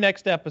very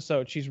next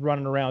episode, she's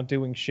running around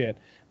doing shit.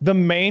 The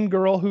main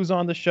girl who's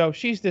on the show,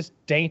 she's this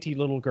dainty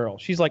little girl.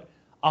 She's like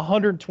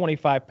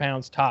 125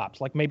 pounds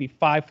tops, like maybe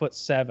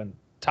 5'7"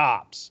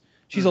 tops.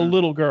 She's a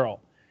little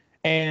girl.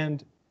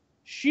 And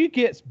she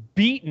gets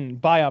beaten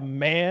by a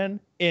man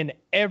in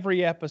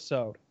every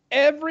episode.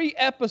 Every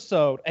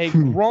episode, a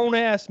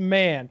grown-ass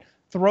man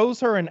throws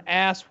her an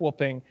ass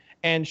whooping,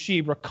 and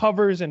she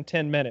recovers in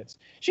 10 minutes.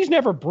 She's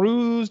never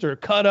bruised or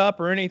cut up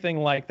or anything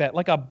like that.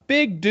 Like a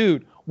big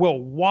dude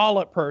will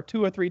wallop her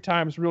 2 or 3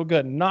 times real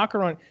good and knock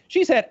her on.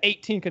 She's had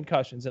 18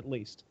 concussions at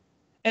least.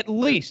 At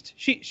least.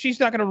 She's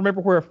not going to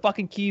remember where her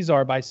fucking keys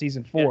are by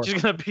season 4. Yeah,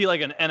 she's going to be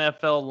like an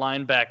NFL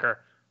linebacker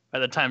by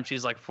the time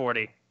she's like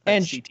 40.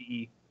 And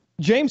CTE.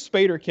 James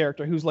Spader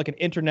character, who's like an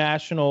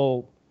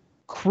international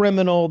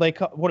criminal,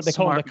 what do they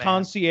call him? The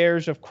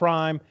concierge of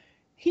crime.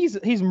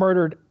 He's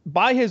murdered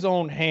by his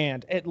own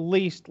hand at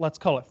least, let's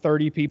call it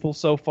 30 people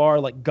so far,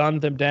 like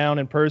gunned them down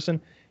in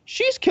person.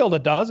 She's killed a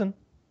dozen.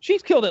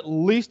 She's killed at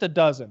least a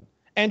dozen.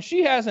 And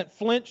she hasn't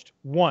flinched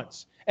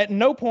once. At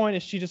no point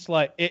is she just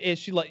like,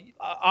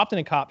 often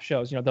in cop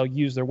shows, they'll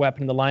use their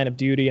weapon in the line of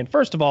duty. And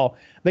first of all,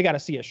 they got to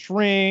see a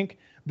shrink.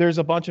 There's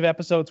a bunch of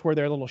episodes where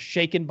they're a little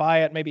shaken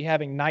by it, maybe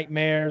having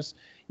nightmares.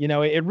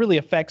 It really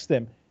affects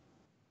them.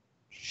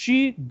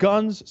 She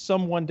guns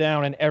someone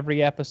down in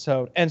every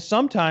episode, and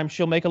sometimes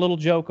she'll make a little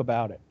joke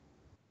about it.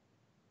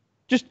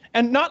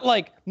 And not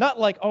like,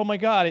 oh my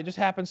God, it just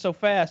happened so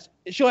fast.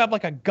 She'll have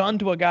like a gun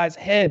to a guy's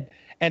head,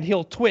 and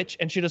he'll twitch,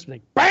 and she'll just be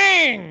like,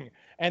 bang!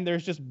 And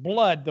there's just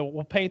blood that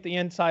will paint the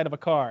inside of a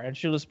car, and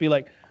she'll just be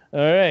like, All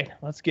right,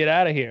 let's get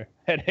out of here.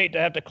 I'd hate to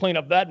have to clean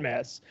up that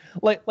mess.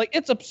 Like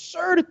it's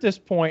absurd at this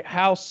point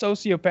how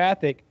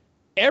sociopathic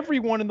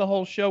everyone in the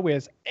whole show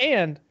is,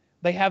 and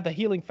they have the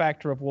healing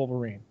factor of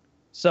Wolverine.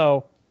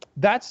 So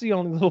that's the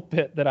only little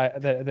bit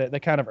that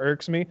kind of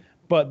irks me.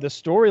 But the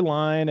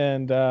storyline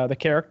and the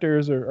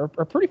characters are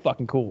pretty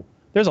fucking cool.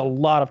 There's a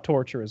lot of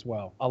torture as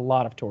well. A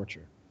lot of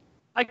torture.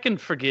 I can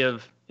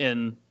forgive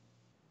in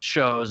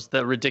shows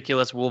the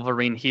ridiculous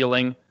Wolverine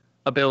healing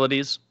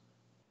abilities.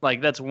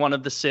 Like, that's one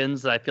of the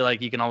sins that I feel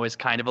like you can always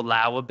kind of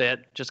allow a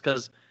bit, just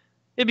because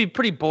it'd be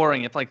pretty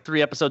boring if like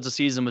 3 episodes a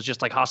season was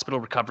just like hospital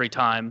recovery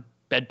time,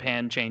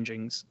 bedpan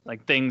changings,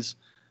 like things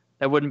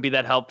that wouldn't be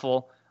that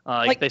helpful.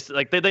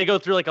 They go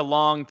through like a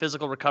long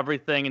physical recovery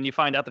thing, and you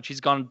find out that she's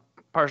gone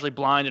partially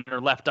blind in her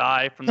left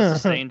eye from the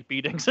sustained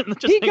beatings and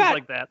just things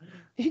like that.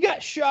 He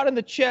got shot in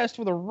the chest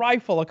with a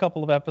rifle a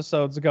couple of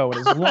episodes ago,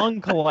 and his lung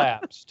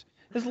collapsed.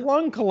 His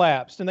lung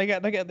collapsed, and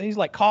he's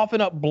like coughing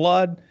up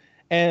blood,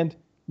 and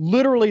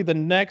literally the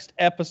next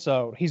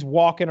episode, he's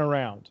walking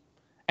around.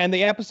 And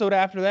the episode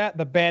after that,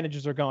 the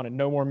bandages are gone and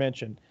no more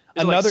mention.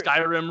 It's like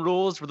Skyrim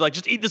rules where like,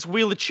 just eat this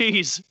wheel of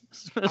cheese.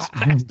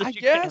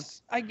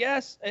 I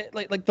guess.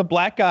 Like the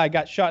black guy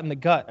got shot in the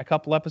gut a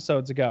couple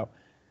episodes ago.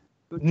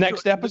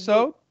 Next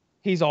episode,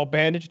 he's all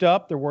bandaged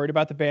up. They're worried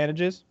about the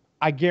bandages.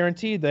 I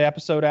guarantee the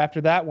episode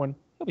after that one,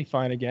 he'll be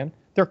fine again.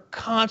 They're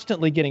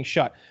constantly getting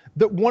shot.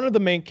 One of the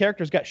main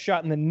characters got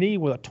shot in the knee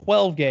with a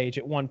 12 gauge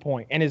at one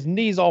point, and his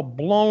knee's all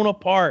blown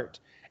apart,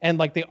 and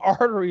like the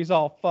artery's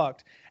all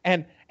fucked.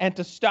 And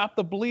to stop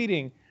the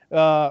bleeding,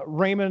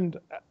 Raymond,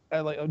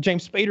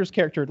 James Spader's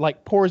character,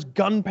 like pours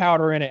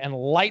gunpowder in it and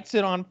lights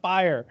it on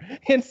fire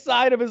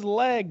inside of his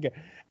leg.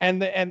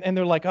 And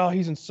they're like, oh,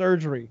 he's in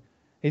surgery.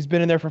 He's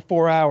been in there for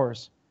 4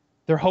 hours.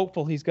 They're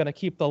hopeful he's going to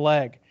keep the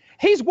leg.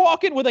 He's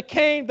walking with a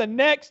cane the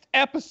next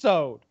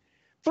episode.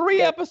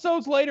 3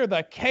 episodes later,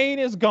 the cane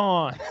is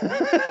gone.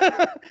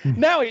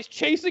 Now he's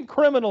chasing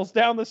criminals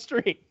down the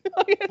street.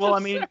 Well, absurd. I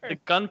mean, the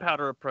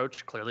gunpowder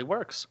approach clearly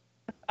works,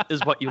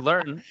 is what you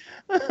learn.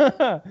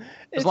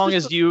 As long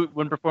as you,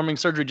 when performing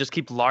surgery, just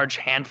keep large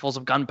handfuls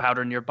of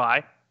gunpowder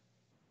nearby.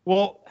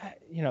 Well,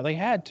 they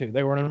had to.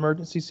 They were in an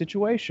emergency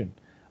situation.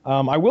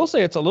 I will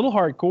say it's a little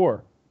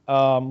hardcore.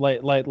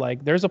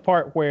 Like there's a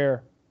part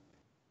where,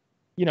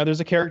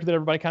 there's a character that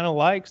everybody kind of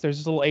likes. There's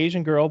this little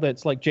Asian girl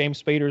that's like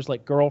James Spader's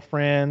like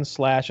girlfriend /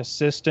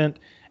 assistant.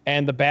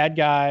 And the bad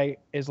guy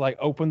is like,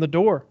 open the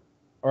door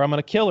or I'm going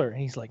to kill her. And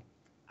he's like,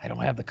 I don't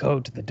have the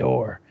code to the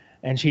door.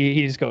 And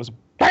he just goes,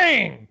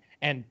 bang,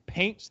 and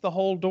paints the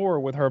whole door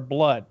with her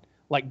blood,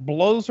 like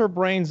blows her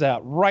brains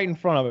out right in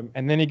front of him.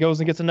 And then he goes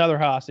and gets another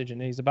hostage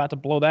and he's about to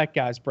blow that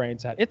guy's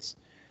brains out.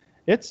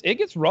 It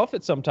gets rough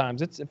at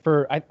sometimes.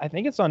 I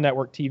think it's on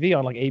network TV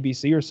on like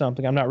ABC or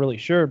something. I'm not really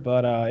sure,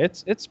 but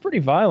it's pretty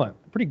violent,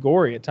 pretty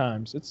gory at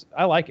times.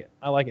 I like it.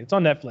 It's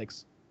on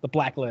Netflix, The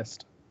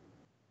Blacklist.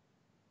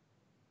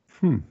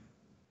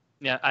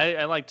 Yeah,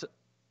 I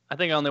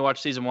think I only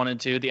watched season 1 and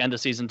 2. The end of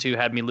season 2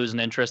 had me losing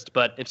interest,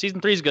 but if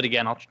season 3 is good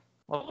again,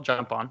 I'll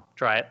jump on,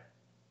 try it.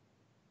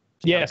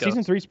 Yeah,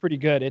 season 3 is pretty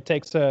good. It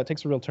takes a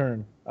real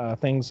turn.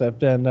 Things have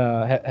been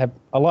have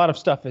a lot of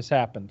stuff has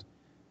happened.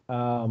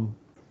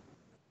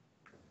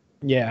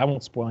 Yeah, I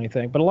won't spoil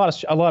anything, but a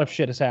lot of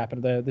shit has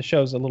happened. The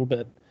show's a little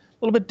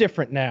bit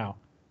different now.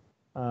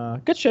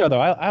 Good show though.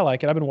 I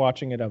like it. I've been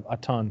watching it a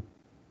ton.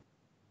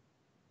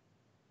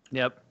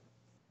 Yep.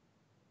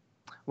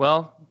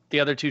 Well, the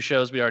other 2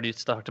 shows we already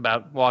talked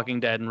about, Walking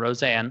Dead and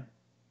Roseanne,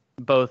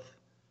 both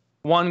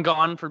one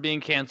gone for being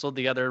canceled,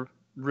 the other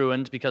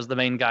ruined because the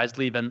main guy's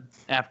leaving.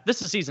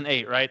 This is season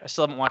 8, right? I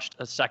still haven't watched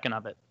a second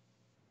of it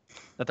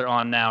that they're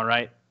on now,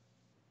 right?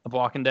 Of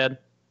Walking Dead.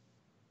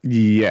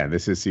 Yeah,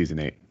 this is season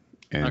 8.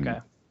 And okay.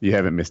 You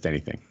haven't missed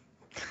anything.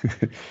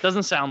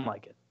 Doesn't sound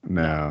like it.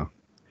 No.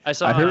 I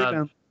saw,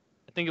 I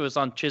think it was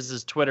on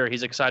Chiz's Twitter,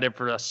 he's excited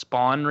for a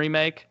Spawn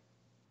remake.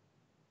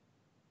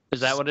 Is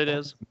that what it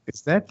is?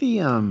 Is that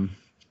the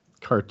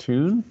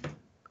cartoon?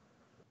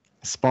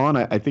 Spawn,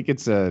 I think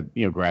it's a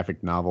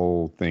graphic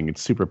novel thing.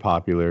 It's super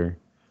popular.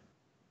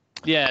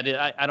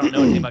 Yeah, I don't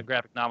know anything about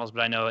graphic novels,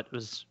 but I know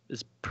it's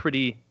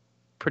pretty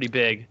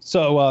big.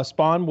 So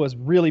Spawn was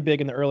really big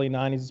in the early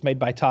 90s. It's made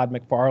by Todd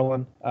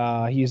McFarlane.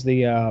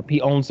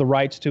 He owns the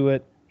rights to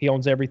it. He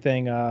owns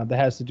everything that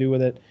has to do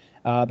with it.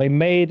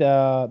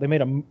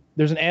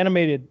 There's an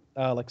animated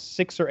like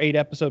 6 or 8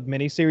 episode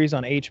miniseries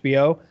on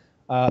HBO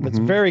that's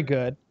very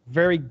good,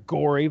 very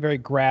gory, very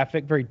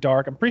graphic, very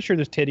dark. I'm pretty sure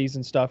there's titties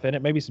and stuff in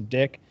it, maybe some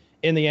dick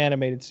in the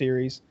animated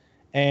series.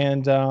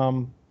 And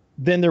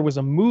then there was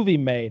a movie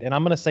made, and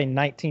I'm going to say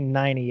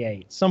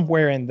 1998,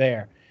 somewhere in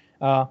there.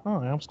 I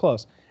was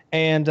close.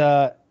 And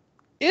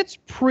it's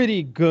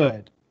pretty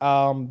good.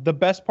 The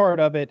best part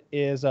of it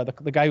is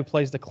the guy who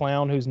plays the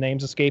clown, whose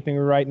name's escaping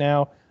me right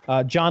now.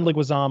 John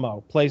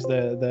Leguizamo plays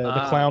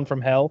the clown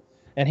from hell,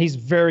 and he's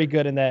very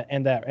good in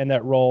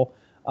that role.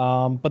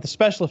 But the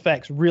special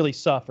effects really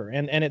suffer,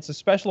 and it's a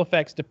special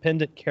effects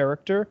dependent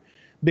character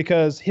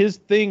because his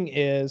thing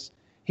is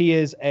he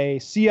is a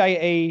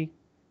CIA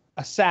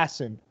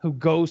assassin who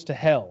goes to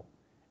hell,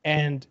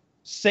 and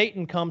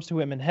Satan comes to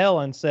him in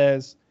hell and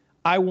says,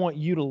 I want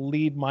you to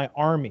lead my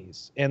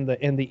armies in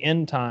the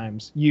end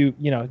times. You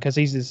know, because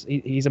he's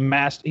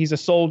a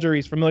soldier.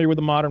 He's familiar with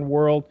the modern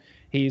world.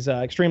 He's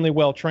extremely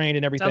well trained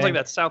and everything. Sounds like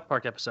that South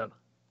Park episode.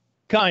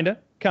 Kinda.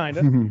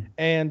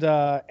 And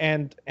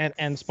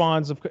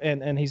Spawn's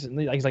and he's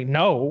like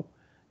no,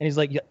 and he's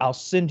like, I'll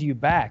send you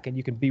back and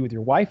you can be with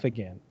your wife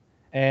again.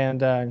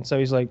 And so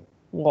he's like,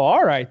 well,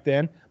 all right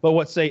then.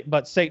 But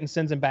Satan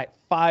sends him back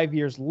 5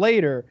 years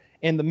later.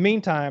 In the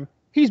meantime,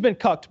 he's been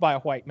cucked by a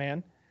white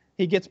man.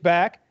 He gets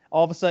back.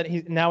 All of a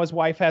sudden, now his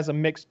wife has a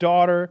mixed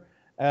daughter,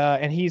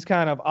 and he's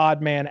kind of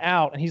odd man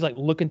out. And he's like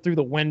looking through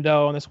the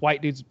window, and this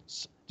white dude's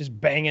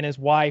just banging his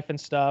wife and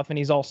stuff, and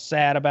he's all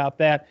sad about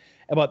that.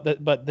 But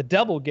the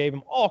devil gave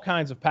him all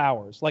kinds of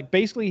powers. Like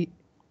basically,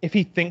 if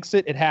he thinks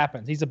it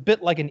happens. He's a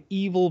bit like an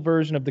evil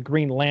version of the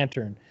Green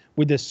Lantern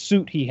with this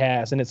suit he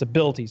has and its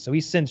abilities. So he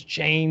sends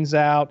chains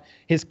out.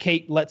 His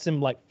cape lets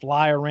him like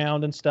fly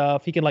around and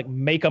stuff. He can like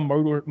make a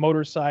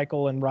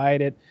motorcycle and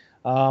ride it.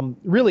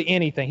 Really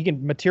anything. He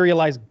can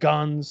materialize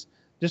guns,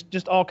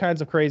 just all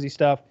kinds of crazy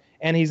stuff.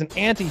 And he's an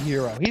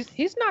anti-hero.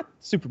 He's not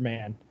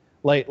Superman.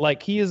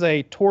 Like he is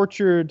a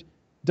tortured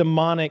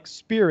demonic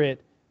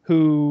spirit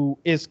who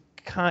is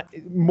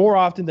more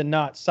often than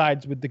not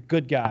sides with the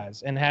good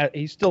guys, and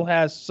he still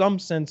has some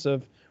sense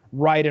of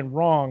right and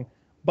wrong,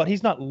 but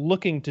he's not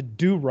looking to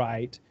do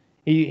right.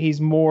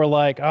 He's more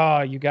like,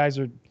 you guys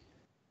are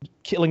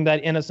killing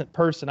that innocent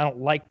person. I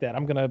don't like that.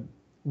 I'm gonna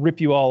rip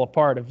you all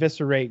apart,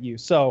 eviscerate you.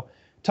 So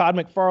Todd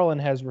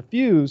McFarlane has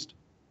refused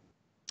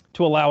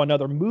to allow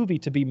another movie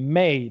to be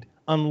made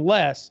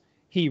unless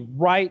he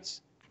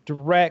writes,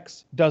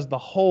 directs, does the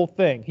whole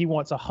thing. He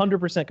wants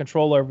 100%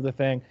 control over the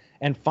thing.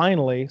 And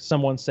finally,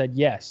 someone said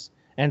yes.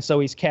 And so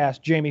he's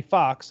cast Jamie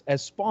Foxx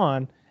as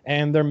Spawn,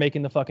 and they're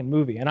making the fucking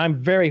movie. And I'm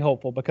very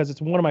hopeful because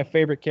it's one of my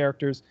favorite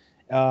characters.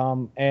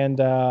 I'm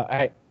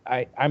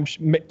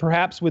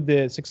perhaps with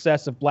the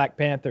success of Black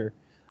Panther,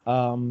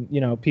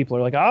 people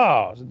are like,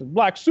 the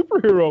black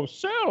superheroes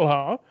sell,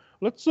 huh?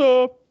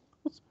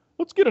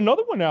 Let's get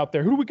another one out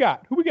there. Who do we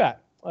got?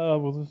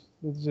 Well,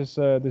 there's just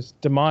this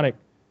demonic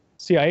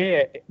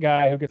CIA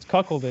guy who gets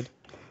cuckolded.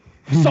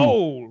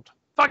 Sold.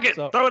 Fuck it.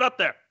 Throw it up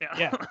there.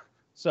 Yeah.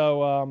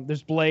 So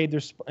there's Blade,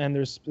 there's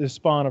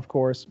Spawn, of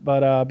course,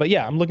 but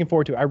yeah, I'm looking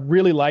forward to it. I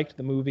really liked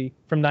the movie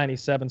from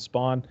 '97,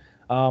 Spawn.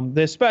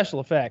 The special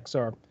effects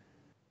are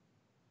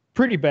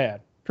pretty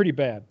bad,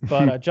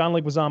 but John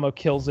Leguizamo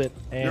kills it,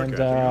 and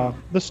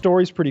the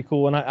story's pretty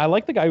cool. And I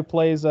like the guy who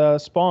plays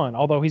Spawn,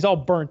 although he's all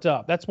burnt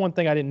up. That's one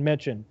thing I didn't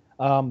mention.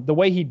 The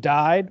way he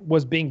died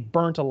was being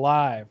burnt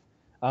alive,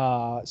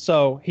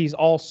 so he's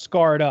all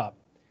scarred up.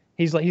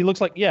 He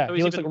looks like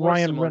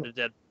Ryan Reynolds.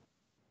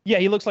 Yeah,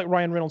 he looks like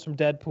Ryan Reynolds from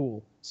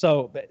Deadpool.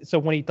 So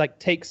when he like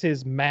takes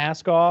his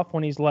mask off,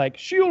 when he's like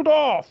shield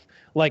off,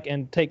 like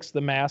and takes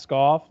the mask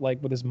off, like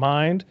with his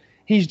mind,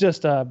 he's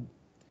just a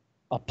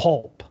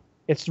pulp.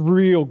 It's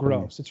real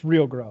gross. It's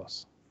real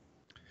gross.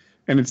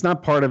 And it's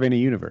not part of any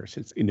universe.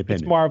 It's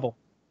independent. It's Marvel.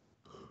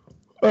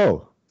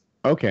 Oh,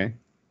 okay.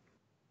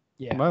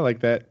 Yeah. Well, I like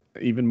that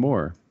even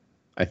more,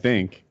 I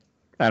think.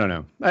 I don't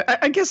know.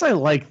 I guess I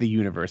like the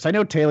universe. I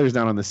know Taylor's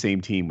not on the same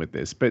team with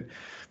this, but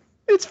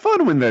it's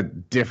fun when the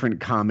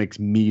different comics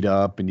meet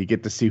up and you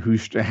get to see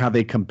how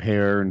they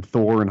compare, and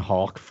Thor and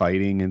Hulk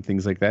fighting and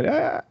things like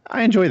that.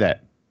 I enjoy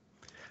that.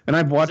 And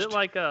I've watched. Is it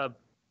like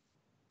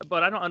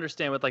but I don't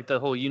understand what like the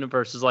whole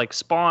universe is like.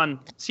 Spawn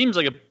seems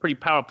like a pretty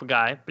powerful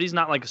guy, but he's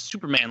not like a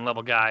Superman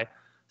level guy.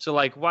 So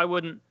like, why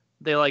wouldn't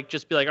they like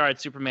just be like, all right,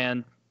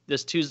 Superman,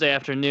 this Tuesday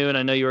afternoon,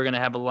 I know you were going to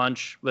have a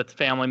lunch with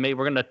family. Maybe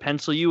we're going to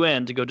pencil you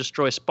in to go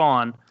destroy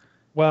Spawn.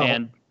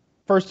 Well,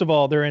 first of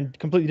all, they're in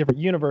completely different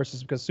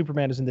universes because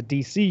Superman is in the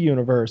DC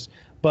universe,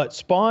 but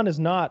Spawn is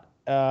not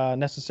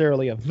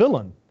necessarily a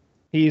villain.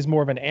 He's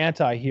more of an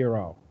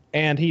anti-hero.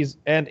 And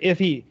if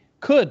he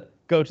could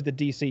go to the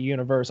DC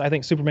universe, I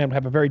think Superman would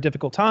have a very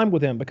difficult time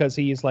with him because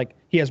he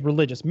has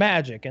religious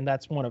magic, and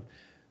that's one of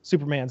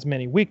Superman's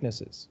many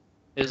weaknesses.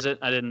 Is it?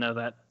 I didn't know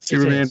that.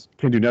 Superman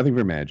can do nothing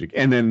for magic.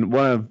 And then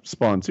one of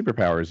Spawn's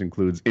superpowers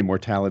includes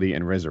immortality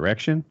and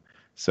resurrection.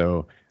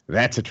 So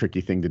that's a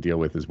tricky thing to deal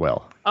with as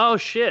well. Oh,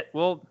 shit.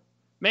 Well,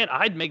 man,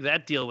 I'd make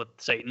that deal with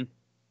Satan.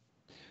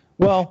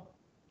 Well,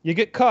 you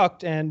get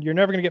cucked, and you're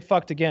never going to get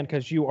fucked again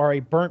because you are a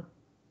burnt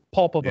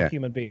pulp of a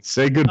human being.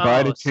 Say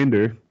goodbye to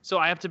Tinder. So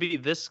I have to be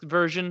this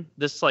version,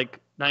 this like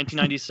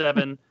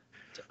 1997.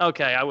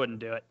 Okay, I wouldn't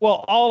do it.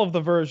 Well, all of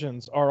the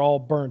versions are all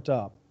burnt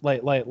up.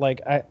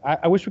 Like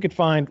I wish we could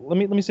find. Let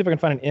me see if I can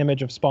find an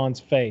image of Spawn's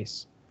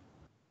face.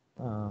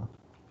 I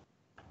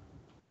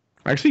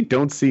actually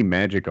don't see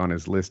magic on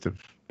his list of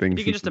things.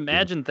 You can just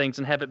imagine things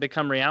and have it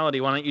become reality.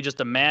 Why don't you just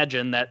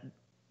imagine that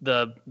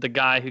the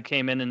guy who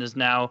came in and is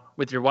now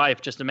with your wife?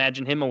 Just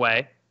imagine him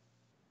away.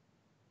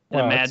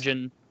 And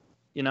imagine,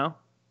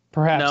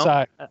 Perhaps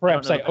I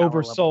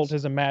oversold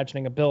his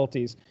imagining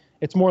abilities.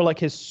 It's more like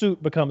his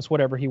suit becomes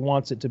whatever he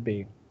wants it to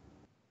be.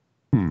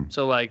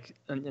 So like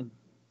an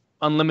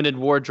unlimited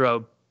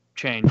wardrobe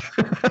change.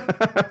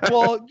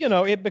 Well,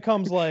 it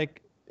becomes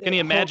like. Can you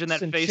imagine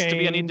that hooks and face to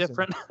be any chains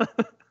different?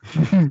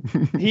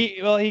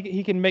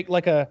 he can make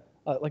like a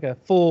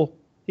full.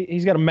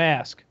 He's got a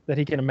mask that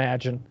he can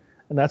imagine,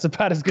 and that's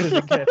about as good as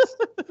it gets.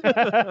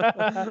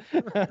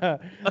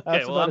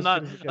 Okay, well,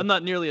 I'm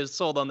not nearly as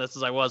sold on this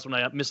as I was when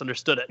I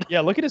misunderstood it.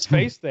 Yeah, look at his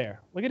face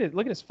there. Look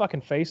at his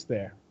fucking face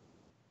there.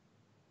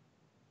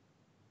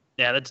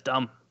 Yeah, that's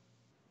dumb.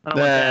 I don't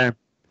like that.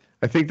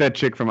 I think that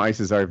chick from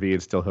Ice's RV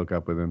would still hook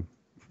up with him.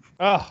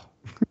 Oh,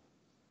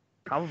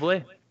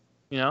 Probably.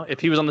 If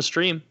he was on the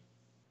stream.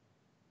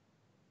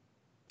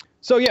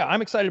 so yeah,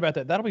 I'm excited about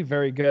that. That'll be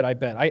very good, I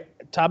bet.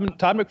 Todd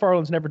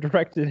McFarlane's never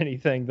directed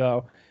anything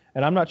though,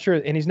 and I'm not sure,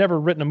 and he's never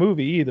written a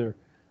movie either.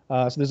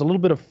 So there's a little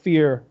bit of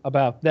fear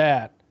about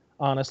that,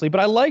 honestly.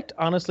 But I liked,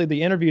 honestly,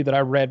 the interview that I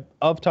read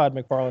of Todd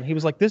McFarlane. He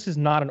was like, this is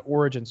not an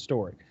origin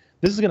story.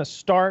 This is going to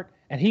start,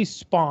 and he's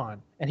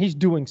Spawn, and he's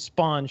doing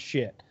Spawn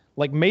shit.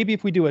 Like, maybe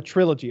if we do a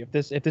trilogy, if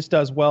this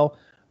does well,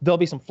 there'll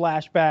be some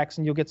flashbacks,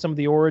 and you'll get some of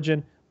the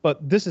origin.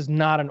 But this is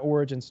not an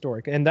origin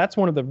story. And that's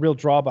one of the real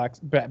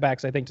drawbacks,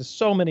 I think, to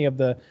so many of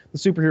the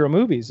superhero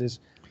movies is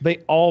they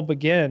all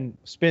begin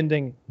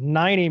spending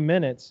 90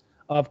 minutes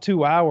of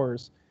 2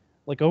 hours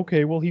like,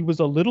 okay, well, he was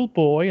a little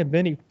boy, and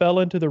then he fell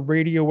into the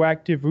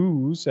radioactive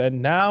ooze,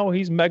 and now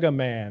he's Mega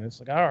Man. It's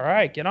like, all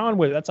right, get on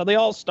with it. That's how they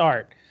all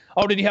start.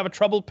 Oh, did he have a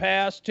troubled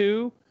past,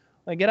 too?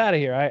 Like, get out of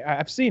here.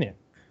 I've seen it.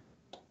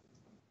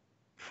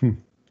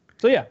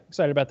 So, yeah,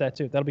 excited about that,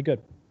 too. That'll be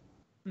good.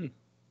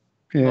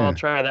 Yeah. Well, I'll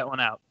try that one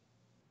out.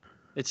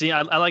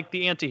 I like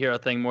the anti-hero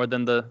thing more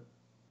than the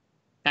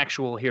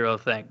actual hero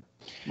thing.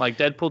 Like,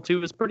 Deadpool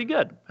 2 is pretty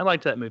good. I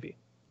liked that movie.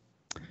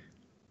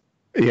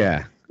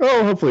 Yeah.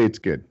 Oh, hopefully it's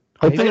good.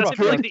 I feel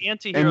like the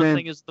anti-hero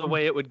thing is the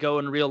way it would go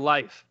in real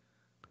life.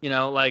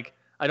 Like,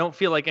 I don't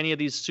feel like any of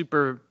these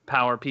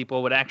superpower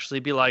people would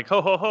actually be like,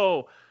 ho, ho,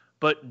 ho,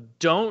 but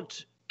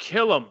don't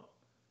kill him.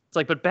 It's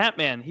like, but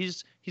Batman,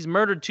 he's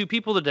murdered 2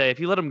 people today. If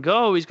you let him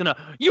go, he's going to,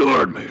 you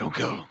heard me, don't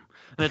kill him.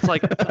 And it's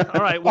like,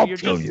 all right, well,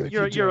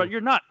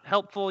 you're not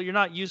helpful. You're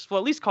not useful.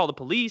 At least call the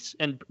police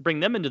and bring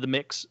them into the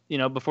mix,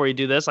 before you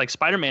do this, like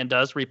Spider-Man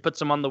does, where he puts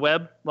them on the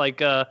web, like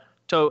the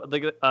guy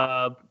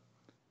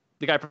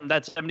from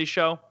That 70s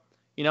Show.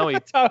 He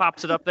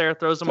pops it up there,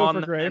 throws them on,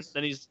 and then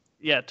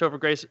Topher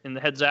Grace in the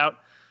Heads Out,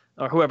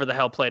 or whoever the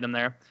hell played him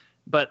there.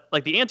 But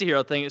like the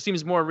anti-hero thing, it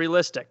seems more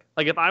realistic.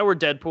 Like if I were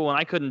Deadpool and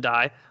I couldn't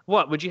die,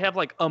 what would you have,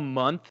 like a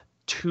month,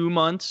 2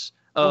 months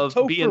of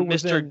being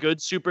Mr. Good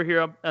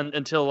superhero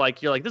until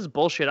like you're like, this is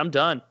bullshit, I'm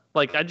done.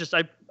 Like I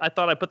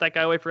thought I put that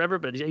guy away forever,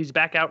 but he's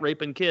back out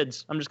raping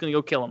kids. I'm just gonna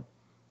go kill him,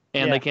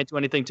 and they can't do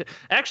anything to.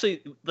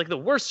 Actually, like the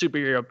worst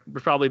superhero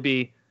would probably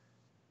be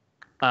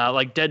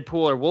like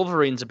Deadpool or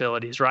Wolverine's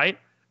abilities, right?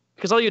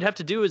 Because all you'd have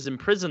to do is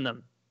imprison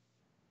them,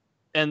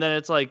 and then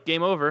it's like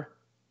game over.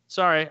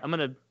 Sorry, I'm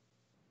gonna.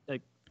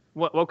 Like,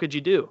 what could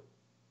you do?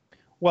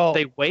 Well,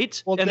 they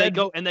wait and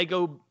they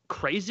go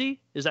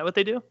crazy. Is that what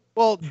they do?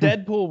 Well,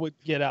 Deadpool would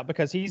get out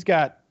because he's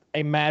got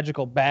a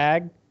magical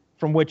bag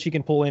from which he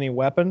can pull any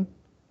weapon.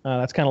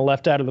 That's kind of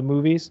left out of the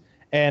movies.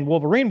 And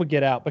Wolverine would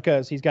get out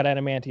because he's got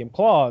adamantium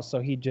claws, so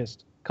he'd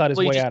just cut his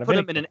way out of it. Put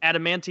him in an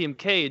adamantium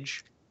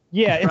cage.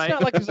 Yeah, it's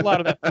not like there's a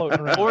lot of that floating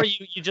around. Or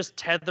you just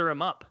tether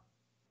him up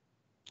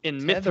in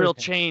mithril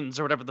chains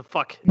or whatever the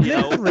fuck.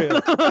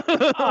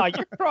 Mithril.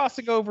 You're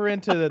crossing over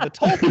into the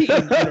Tolkien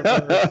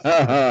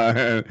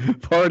universe.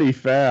 Party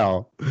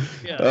foul.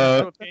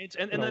 Yeah.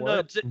 And then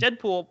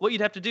Deadpool, what you'd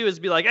have to do is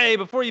be like, hey,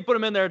 before you put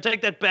him in there,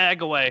 take that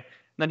bag away. And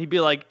then he'd be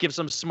like, give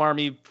some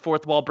smarmy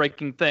fourth wall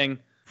breaking thing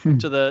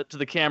to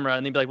the camera,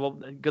 and he'd be like, well,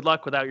 good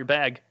luck without your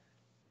bag.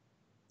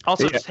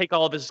 Also, just take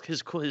all of his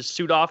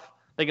suit off.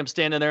 Make him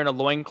stand in there in a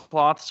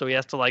loincloth, so he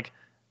has to like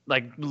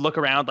look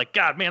around like,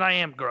 God, man, I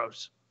am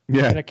gross.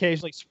 Yeah. And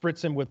occasionally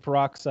spritz him with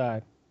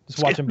peroxide.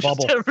 Just watch him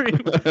bubble.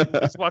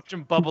 Just watch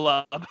him bubble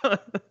up.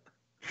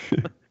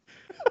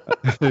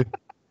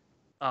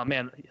 Oh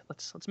man,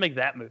 let's make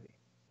that movie.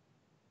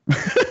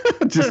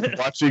 Just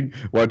watching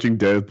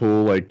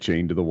Deadpool like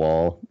chained to the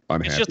wall,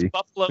 unhappy. It's just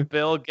Buffalo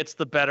Bill gets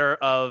the better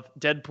of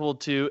Deadpool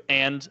 2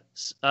 and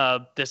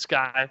this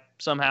guy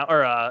somehow,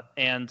 or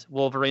and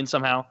Wolverine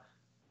somehow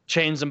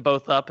chains them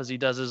both up as he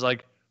does his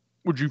like,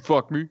 would you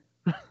fuck me?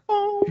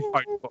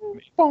 Fuck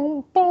me.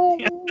 Boom, boom.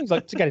 He's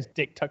like, he's got his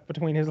dick tucked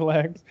between his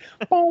legs.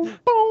 Boom,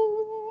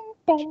 boom,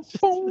 boom,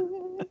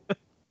 boom.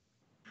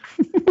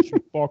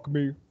 You fuck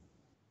me.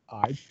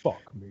 I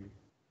fuck me.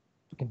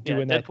 You can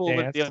do in that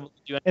dance.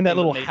 In that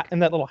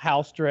little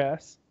house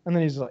dress. And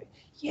then he's like,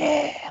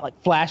 yeah,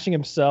 like flashing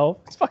himself.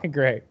 It's fucking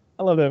great.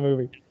 I love that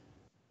movie.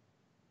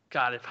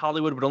 God, if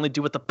Hollywood would only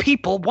do what the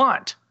people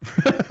want.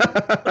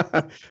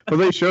 Well,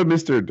 they showed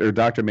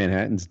Dr.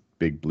 Manhattan's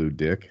big blue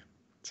dick.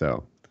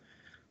 So.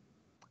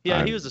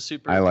 Yeah, he was a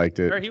superhero. I liked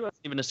it. Or he wasn't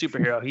even a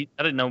superhero.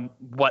 I didn't know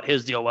what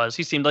his deal was.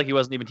 He seemed like he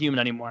wasn't even human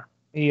anymore.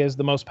 He is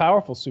the most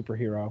powerful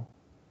superhero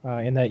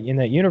in that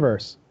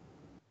universe.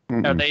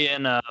 Mm-mm. Are they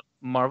in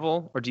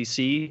Marvel or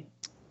DC? I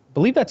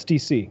believe that's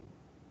DC.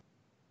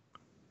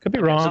 Could be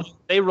wrong. So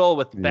they roll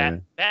with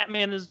Batman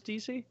is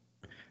DC?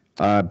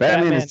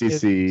 Batman is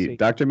DC.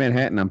 Dr.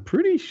 Manhattan, I'm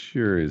pretty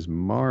sure is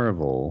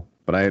Marvel,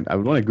 but I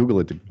would want to Google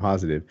it to be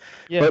positive.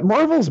 Yeah. But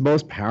Marvel's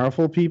most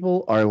powerful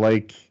people are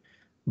like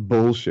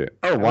bullshit.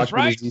 Oh,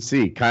 Watchmen is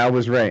DC. Kyle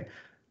was right.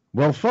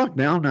 Well, fuck.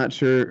 Now I'm not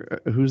sure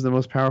who's the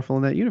most powerful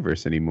in that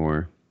universe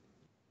anymore.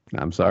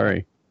 I'm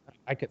sorry.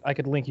 I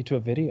could link you to a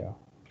video.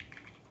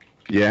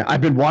 Yeah,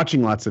 I've been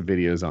watching lots of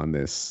videos on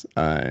this.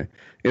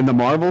 In the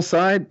Marvel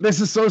side, this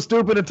is so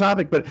stupid a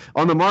topic, but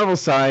on the Marvel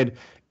side,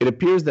 it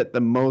appears that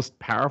the most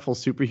powerful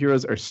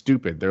superheroes are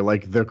stupid. They're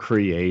like the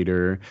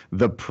Creator,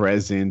 the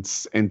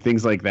Presence, and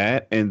things like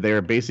that. And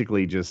they're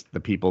basically just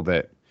the people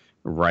that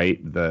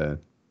write the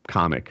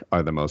comic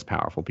are the most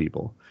powerful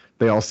people.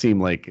 They all seem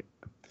like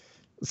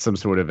some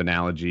sort of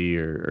analogy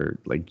or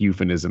like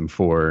euphemism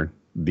for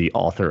the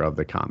author of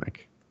the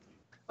comic.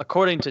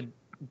 According to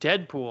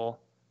Deadpool,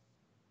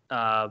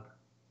 I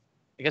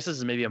guess this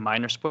is maybe a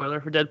minor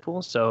spoiler for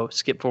Deadpool, so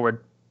skip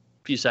forward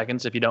a few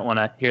seconds if you don't want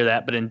to hear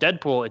that. But in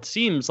Deadpool, it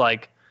seems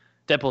like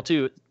Deadpool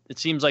 2, it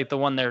seems like the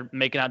one they're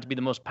making out to be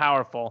the most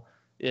powerful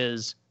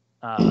is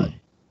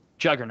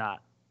Juggernaut.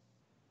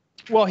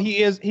 Well,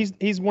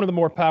 he's one of the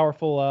more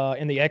powerful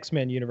in the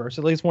X-Men universe.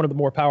 At least one of the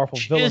more powerful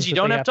villains. You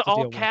don't have to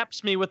all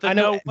caps me with the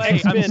no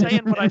way. I'm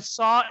saying what I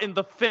saw in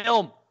the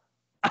film.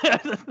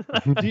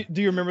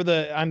 do you remember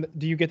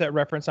do you get that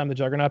reference? I'm the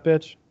Juggernaut,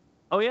 bitch.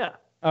 Oh yeah.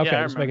 Okay,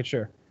 just making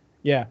sure.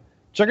 Yeah,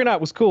 Juggernaut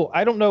was cool.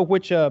 I don't know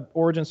which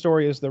origin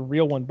story is the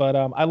real one, but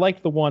I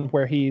liked the one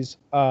where he's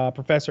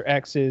Professor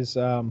X's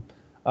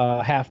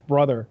half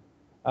brother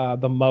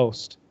the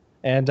most.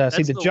 And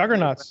see, the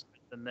Juggernauts.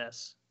 In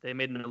this, they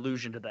made an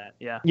allusion to that.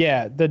 Yeah.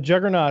 Yeah, the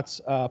Juggernaut's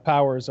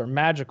powers are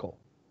magical.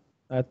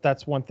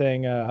 That's one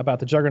thing about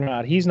the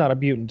Juggernaut. He's not a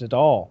mutant at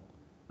all.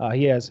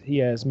 He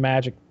has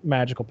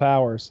magical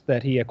powers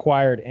that he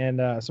acquired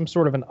in some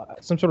sort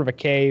of a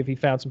cave. He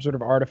found some sort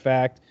of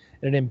artifact,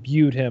 and it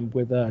imbued him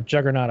with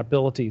Juggernaut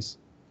abilities.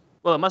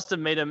 Well, it must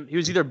have made him. He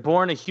was either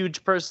born a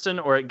huge person,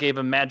 or it gave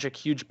him magic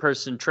huge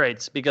person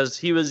traits, because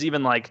he was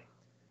even like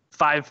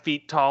 5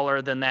 feet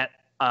taller than that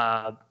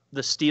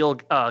the Steel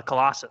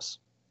Colossus,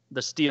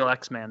 the Steel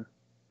X-Man.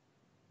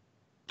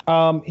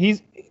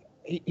 He's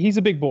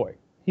a big boy.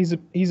 He's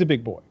a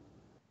big boy.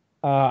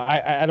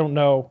 I don't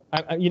know.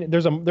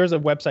 There's a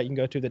website you can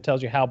go to that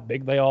tells you how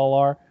big they all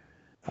are,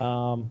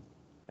 I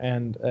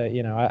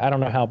don't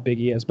know how big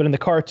he is, but in the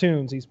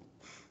cartoons he's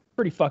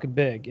pretty fucking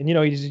big, and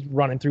he's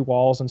running through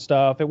walls and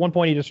stuff. At one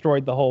point he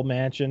destroyed the whole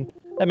mansion.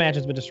 That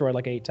mansion's been destroyed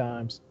like 8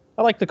 times.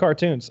 I like the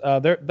cartoons.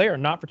 They are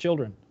not for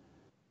children.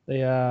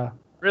 They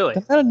really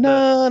na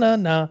na na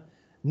na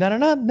na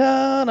na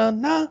na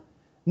na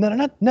na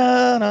na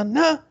na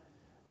na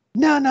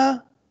na na.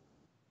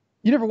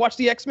 You never watched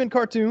the X-Men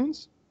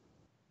cartoons?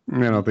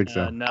 I don't think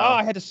so. No. Oh,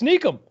 I had to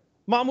sneak them.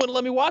 Mom wouldn't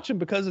let me watch them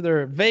because of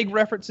their vague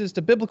references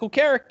to biblical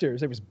characters.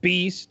 There was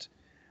Beast.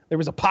 There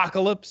was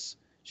Apocalypse.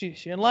 She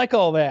didn't like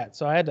all that,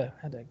 so I had to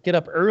get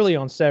up early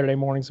on Saturday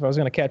mornings if I was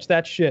going to catch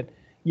that shit.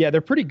 Yeah,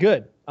 they're pretty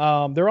good.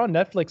 They're on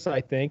Netflix, I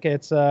think.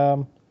 It's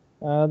the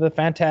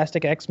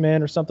Fantastic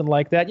X-Men or something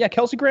like that. Yeah,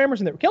 Kelsey Grammer's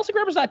in there. Kelsey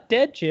Grammer's not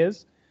dead,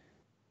 Chiz.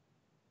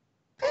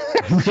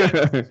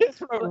 I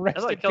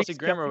thought Kelsey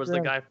Grammer was the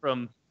guy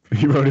from...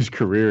 He wrote his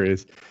career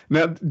is.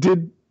 Now,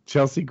 did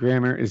Chelsea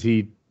Grammer, is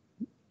he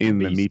in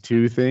the Me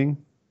Too thing?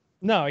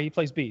 No, he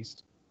plays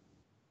Beast.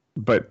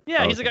 But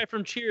yeah, he's the guy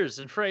from Cheers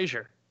and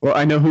Frasier. Well,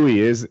 I know who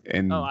he is,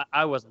 and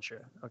I wasn't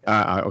sure.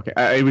 Okay.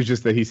 Okay. It was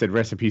just that he said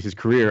rest in peace his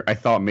career. I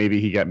thought maybe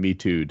he got Me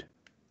Too'd.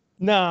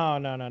 No.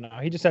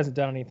 He just hasn't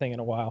done anything in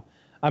a while.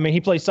 I mean, he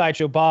plays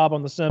Sideshow Bob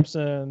on The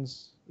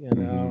Simpsons. He had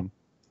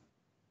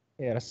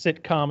a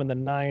sitcom in the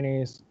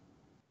 90s.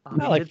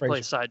 I like Frasier.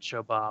 Play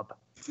Sideshow Bob.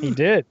 He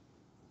did.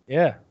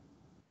 Yeah.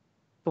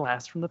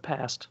 Blast from the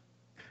past.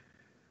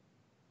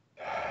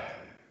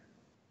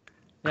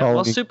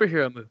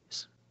 Superhero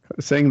movies.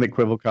 Saying that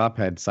Quivel Cop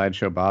had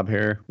Sideshow Bob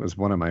hair was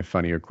one of my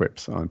funnier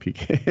quips on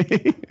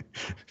PK.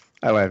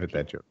 I laugh at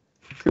that joke.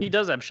 He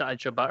does have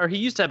Sideshow Bob, or he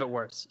used to have it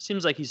worse.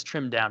 Seems like he's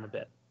trimmed down a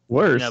bit.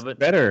 Worse, but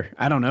better.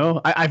 I don't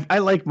know. I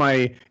like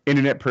my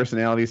internet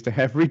personalities to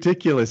have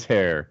ridiculous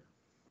hair.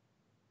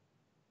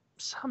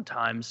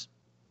 Sometimes.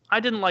 I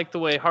didn't like the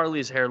way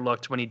Harley's hair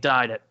looked when he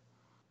dyed it.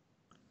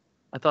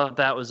 I thought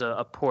that was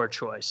a poor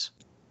choice.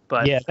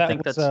 But yeah, I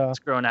think that's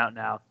grown out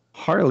now.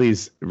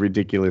 Harley's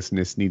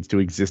ridiculousness needs to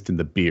exist in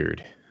the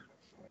beard.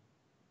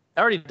 It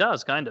already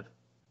does, kind of.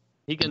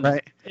 He can,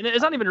 right. And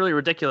it's not even really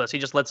ridiculous. He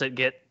just lets it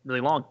get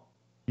really long.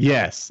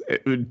 Yes,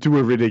 to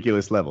a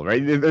ridiculous level,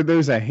 right?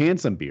 There's a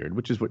handsome beard,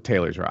 which is what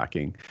Taylor's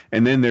rocking.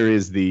 And then there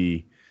is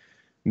the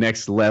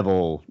next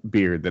level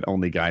beard that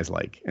only guys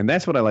like. And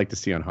that's what I like to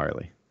see on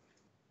Harley.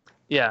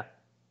 Yeah,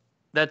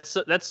 that's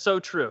so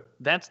true.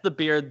 That's the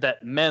beard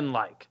that men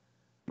like.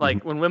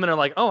 Like when women are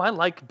like, oh, I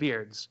like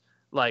beards.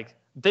 Like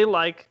they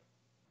like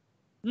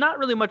not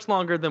really much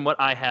longer than what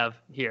I have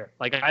here.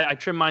 Like I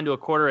trim mine to a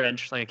 1/4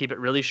 inch. Like I keep it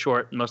really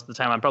short most of the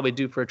time. I'm probably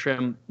due for a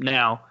trim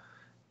now.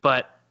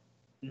 But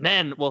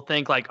men will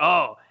think like,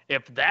 oh,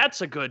 if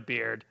that's a good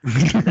beard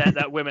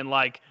that women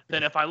like,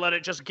 then if I let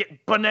it just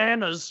get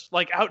bananas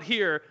like out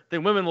here,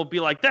 then women will be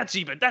like,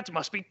 that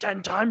must be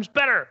 10 times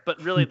better.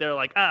 But really, they're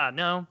like,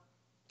 no,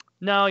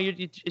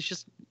 it's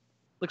just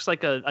looks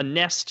like a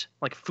nest,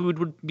 like food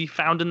would be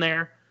found in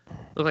there.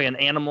 Look like an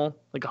animal,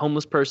 like a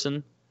homeless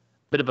person,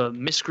 bit of a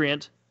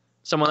miscreant,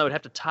 someone that would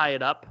have to tie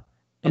it up.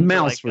 A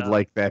mouse would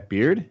like that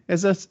beard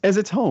as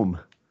its home.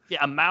 Yeah,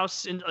 a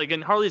mouse.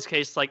 In Harley's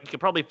case, like you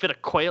could probably fit a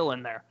quail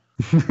in there,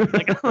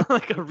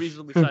 like a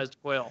reasonably sized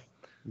quail.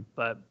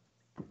 But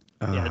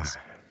yeah, it's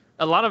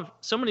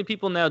so many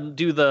people now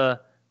do the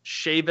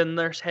shaving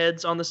their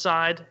heads on the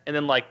side and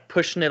then like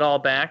pushing it all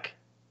back,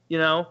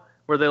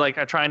 where they like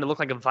are trying to look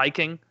like a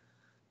Viking.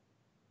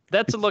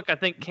 That's a look I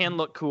think can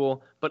look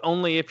cool, but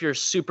only if you're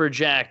super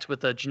jacked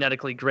with a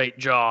genetically great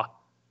jaw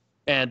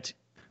and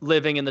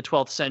living in the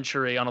 12th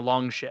century on a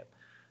longship.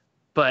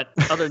 But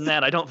other than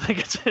that, I don't think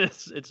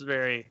it's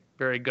very,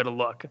 very good a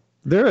look.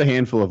 There are a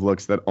handful of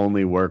looks that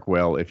only work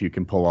well if you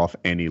can pull off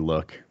any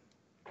look.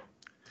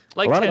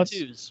 Like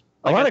tattoos.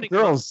 A lot of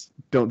girls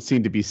don't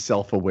seem to be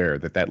self-aware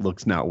that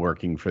look's not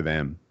working for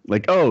them.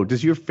 Like, oh,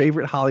 does your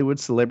favorite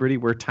Hollywood celebrity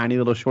wear tiny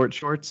little short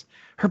shorts?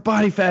 Her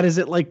body fat is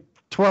at like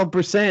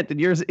 12% and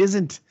yours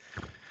isn't.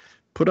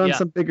 Put on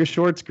some bigger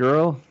shorts,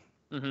 girl.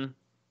 Mm-hmm.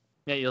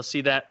 Yeah, you'll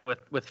see that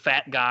with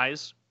fat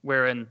guys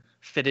wearing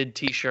fitted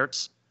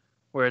T-shirts,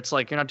 where it's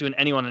like you're not doing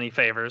anyone any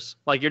favors.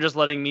 Like you're just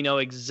letting me know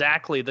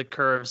exactly the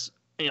curves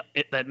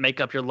that make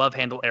up your love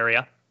handle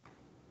area.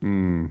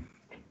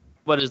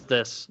 What is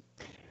this?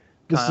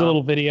 This is a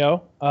little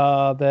video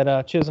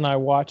that Chiz and I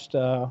watched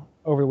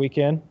over the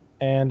weekend,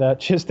 and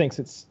Chiz thinks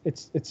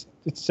it's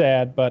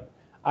sad, but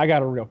I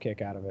got a real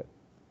kick out of it.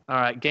 All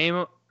right,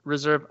 game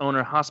reserve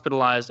owner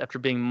hospitalized after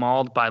being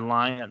mauled by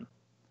lion.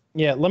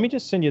 Yeah, let me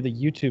just send you the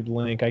YouTube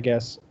link, I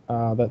guess.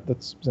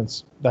 That's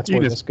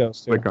where this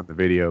goes to. Click on the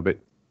video, but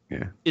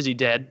yeah. Is he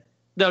dead?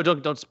 No,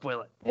 don't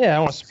spoil it. Yeah, I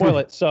don't want to spoil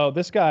it. So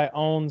this guy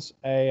owns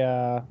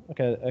an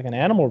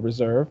animal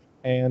reserve,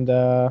 and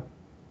it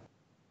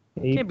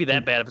can't be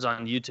that bad if it's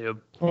on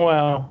YouTube.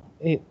 Well,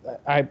 you'd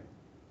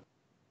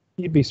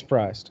be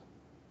surprised.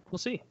 We'll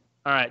see.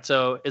 All right.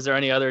 So, is there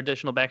any other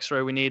additional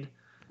backstory we need?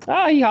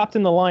 He hopped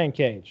in the lion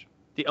cage.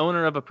 The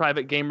owner of a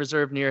private game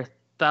reserve near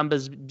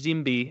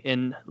Thambazimbi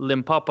in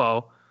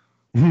Limpopo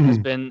has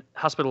been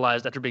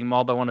hospitalized after being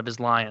mauled by one of his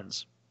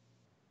lions.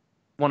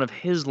 One of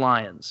his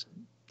lions.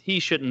 He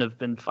shouldn't have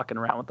been fucking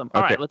around with them.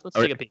 All right, let's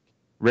take a peek.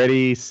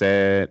 Ready,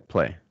 set,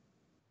 play.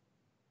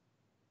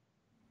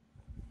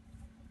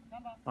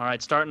 All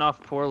right, starting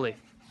off poorly.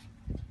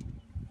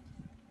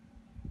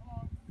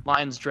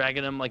 Lion's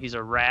dragging him like he's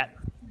a rat.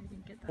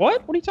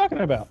 What? What are you talking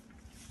about?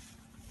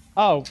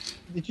 Oh,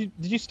 did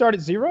you start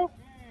at 0?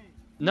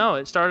 No,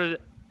 it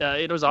started.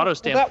 It was auto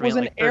stamped. That was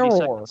an error.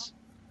 Seconds.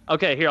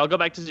 Okay, here I'll go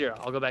back to 0.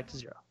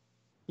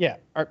 Yeah.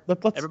 All right,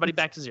 let's everybody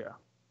back to 0.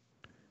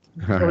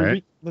 All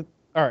right.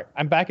 All right,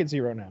 I'm back at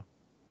 0 now.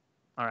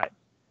 All right.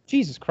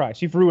 Jesus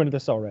Christ, you've ruined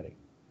this already.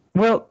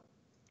 Well,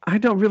 I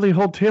don't really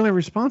hold Taylor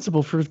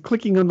responsible for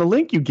clicking on the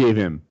link you gave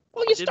him.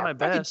 Well, you did my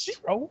best. At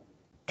 0.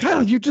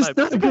 Kyle, you're just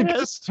not a good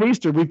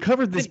taster. We've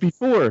covered this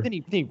before. Then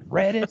he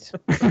read it.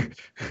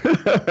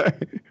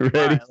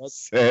 Ready,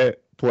 set,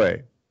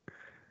 play.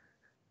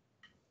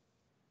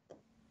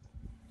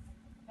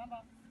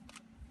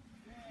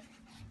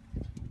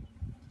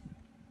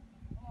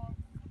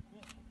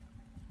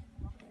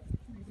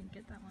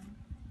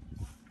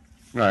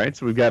 All right,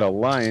 so we've got a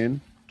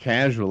lion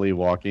casually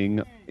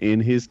walking in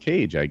his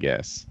cage, I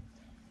guess.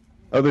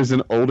 Oh, there's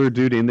an older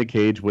dude in the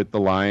cage with the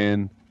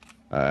lion,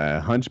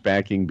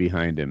 hunchbacking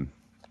behind him.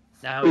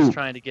 Now he's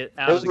trying to get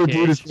out of the cage. Older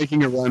dude is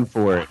making a run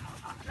for it.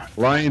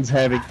 Lion's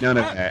having none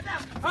of that.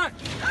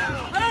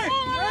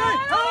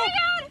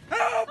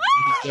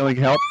 He's yelling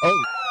help.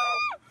 Oh,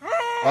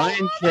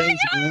 lion carries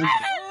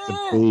the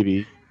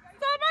baby.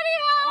 Somebody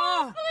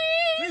help,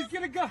 please! He's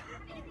gonna go.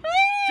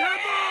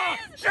 Shabba!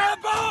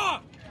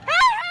 Shabba!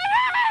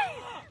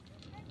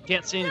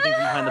 Can't see anything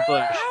from behind the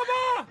bush.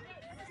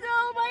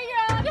 Oh my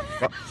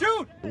God!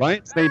 Shoot!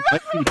 Lion's name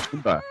might be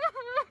Simba.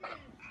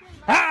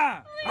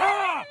 Ha!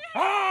 Ha!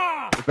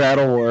 Ha!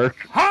 That'll work.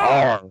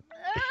 Ha!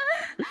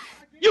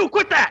 You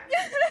quit that!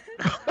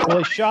 Well,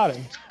 they shot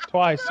him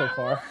twice so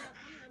far.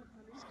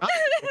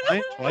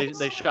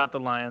 They shot the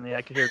lion. Yeah,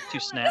 I could hear 2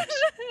 snaps.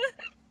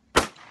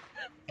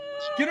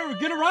 Get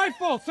a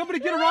rifle! Somebody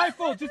get a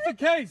rifle, just in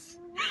case.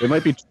 It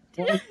might be.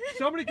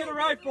 Somebody get a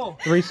rifle.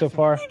 3 so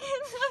far.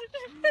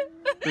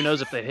 Who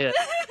knows if they hit?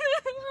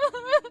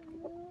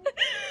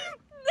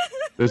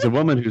 There's a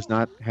woman who's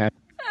not happy.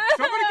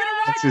 Somebody get a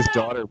rifle. That's his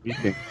daughter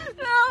weeping.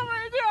 Oh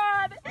my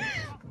God!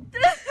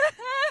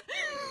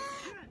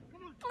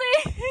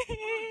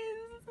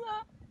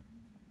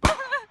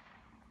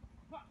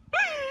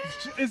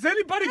 Please. Is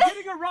anybody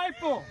getting a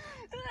rifle?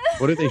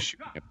 What are they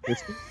shooting? A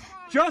pistol?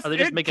 Are they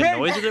just making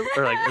noise at it,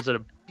 or like is it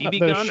a BB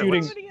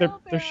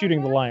gun? They're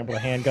shooting the lion with a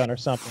handgun or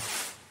something.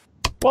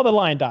 Well, the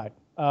lion died.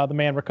 The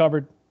man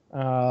recovered.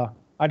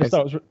 I just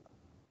thought it was.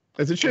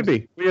 As it should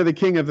be. We are the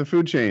king of the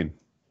food chain.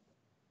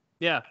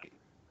 Yeah.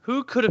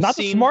 Who could have Not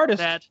the seen smartest.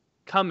 that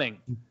coming?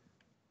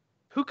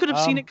 Who could have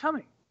seen it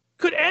coming?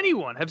 Could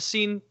anyone have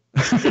seen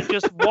it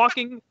just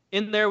walking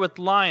in there with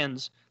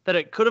lions that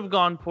it could have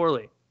gone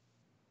poorly?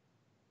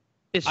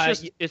 It's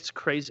just, it's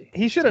crazy.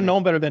 He should have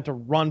known better than to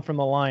run from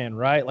the lion,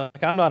 right?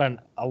 Like, I'm not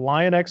a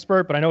lion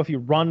expert, but I know if you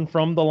run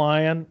from the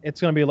lion, it's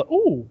going to be like,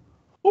 ooh,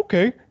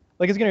 okay.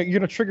 Like, you're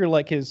going to trigger,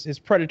 like, his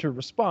predator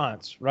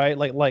response, right?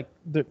 Like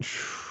the...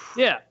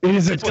 Yeah. It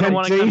is a That's what I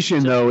wanna come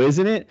temptation, to. though,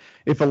 isn't it?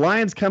 If a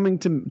lion's coming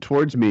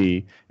towards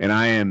me and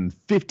I am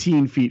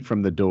 15 feet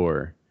from the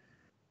door,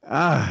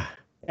 At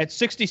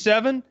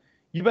 67,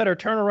 you better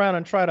turn around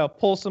and try to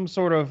pull some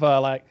sort of,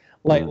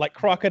 like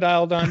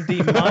Crocodile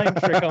Dundee mind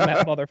trick on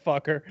that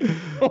motherfucker.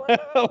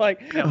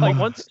 Yeah,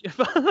 once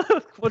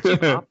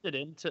you've opted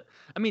into,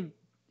 I mean,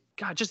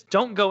 God, just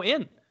don't go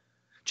in.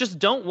 Just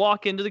don't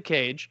walk into the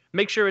cage.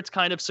 Make sure it's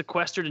kind of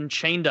sequestered and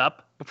chained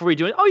up before we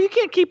do it. Oh, you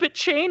can't keep it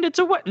chained. It's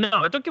a what?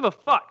 No, don't give a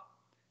fuck.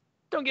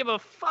 Don't give a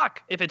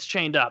fuck if it's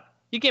chained up.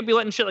 You can't be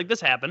letting shit like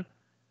this happen.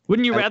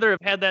 Wouldn't you rather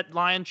have had that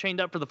lion chained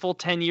up for the full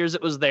 10 years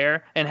it was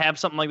there and have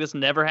something like this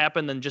never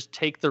happen than just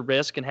take the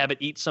risk and have it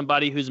eat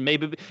somebody who's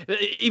maybe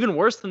even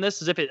worse than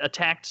this is if it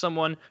attacked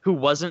someone who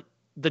wasn't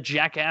the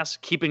jackass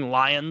keeping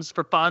lions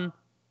for fun?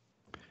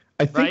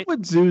 I think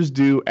what zoos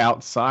do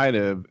outside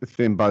of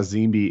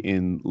Thimbazimbi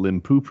in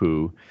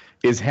Limpopo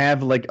is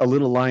have like a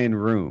little lion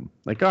room.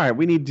 Like, all right,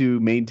 we need to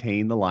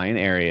maintain the lion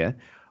area.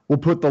 We'll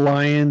put the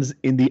lions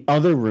in the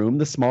other room,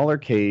 the smaller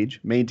cage,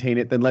 maintain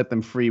it, then let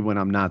them free when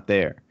I'm not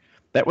there.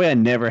 That way I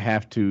never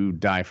have to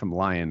die from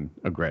lion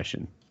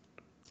aggression.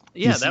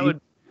 Yeah, that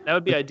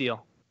would be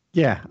ideal.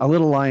 Yeah, a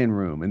little lion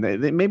room. And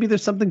maybe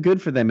there's something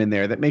good for them in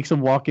there that makes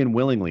them walk in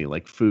willingly,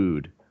 like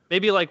food.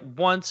 Maybe like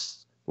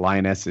once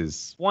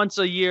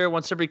a year,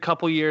 once every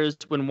couple years,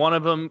 when one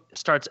of them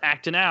starts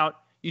acting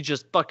out, you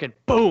just fucking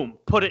boom,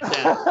 put it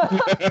down.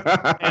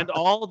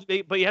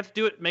 But you have to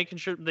do it making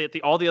sure that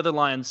all the other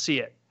lions see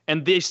it.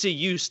 And they see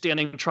you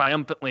standing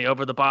triumphantly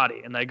over the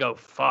body. And they go,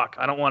 fuck,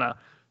 I don't want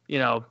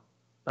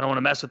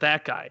to mess with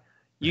that guy.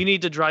 You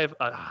need to drive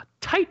a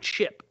tight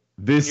ship.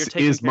 This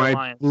is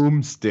my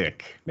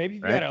boomstick. Maybe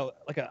if you had an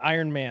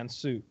Iron Man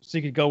suit, so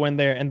you could go in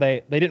there and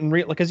they didn't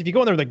because if you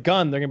go in there with a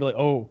gun, they're gonna be like,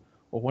 oh,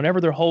 well,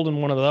 whenever they're holding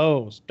one of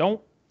those,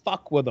 don't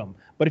fuck with them.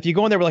 But if you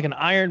go in there with like an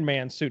Iron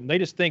Man suit and they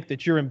just think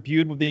that you're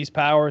imbued with these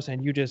powers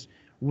and you just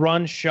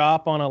run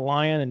shop on a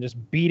lion and just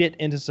beat it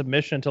into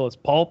submission until it's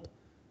pulp,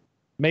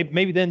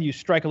 maybe then you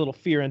strike a little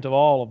fear into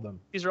all of them.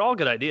 These are all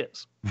good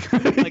ideas.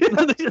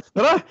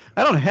 But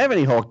I don't have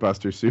any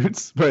Hulkbuster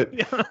suits, but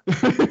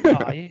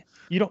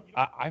you don't.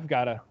 I've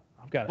got a.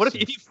 What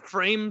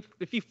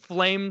if you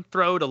flame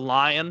throwed a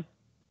lion?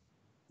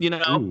 You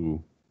know,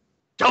 Ooh.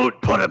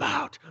 Don't put him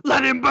out.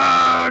 Let him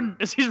burn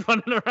as he's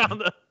running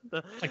around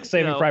the like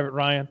Saving Private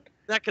Ryan.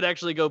 That could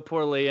actually go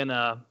poorly in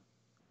the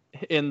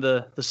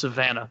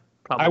savannah.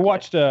 Probably. I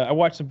watched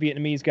some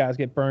Vietnamese guys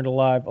get burned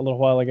alive a little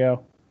while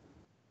ago.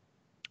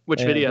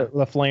 Which video?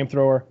 The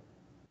flamethrower.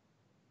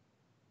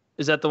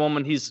 Is that the one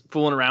when he's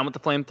fooling around with the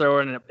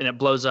flamethrower and it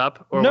blows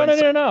up? Or No.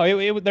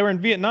 They were in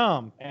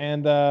Vietnam,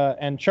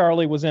 and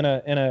Charlie was in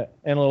a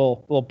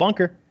little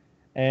bunker,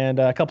 and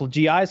a couple of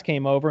GIs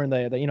came over and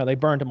they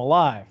burned him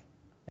alive,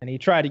 and he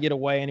tried to get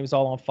away and he was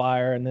all on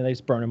fire, and then they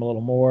just burned him a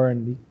little more,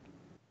 and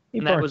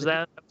that was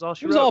all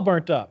she wrote. He was all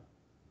burnt up.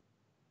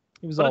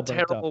 What a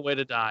terrible way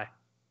to die.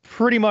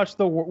 Pretty much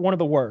one of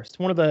the worst,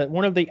 one of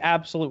the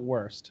absolute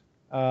worst.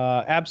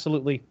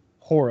 Absolutely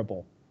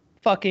horrible,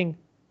 fucking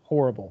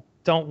horrible.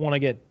 Don't want to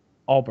get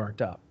all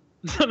burnt up.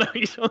 No,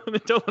 you don't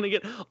want to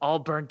get all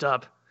burnt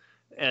up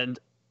and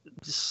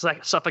just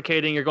like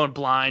suffocating. You're going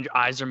blind. Your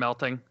eyes are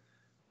melting.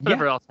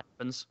 Whatever else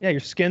happens. Yeah, your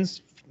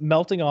skin's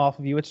melting off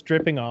of you. It's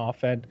dripping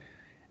off, and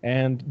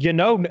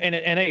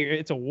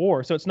it's a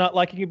war, so it's not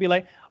like you can be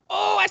like,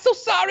 "Oh, I'm so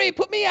sorry,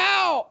 put me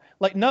out."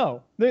 Like,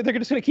 no, they're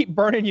just gonna keep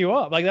burning you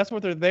up. Like, that's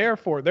what they're there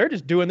for. They're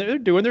just doing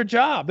their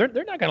job. They're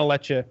not gonna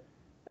let you.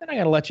 They're not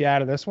gonna let you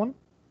out of this one.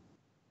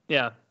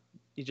 Yeah,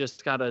 you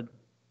just gotta.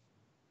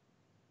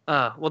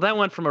 Well, that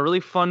went from a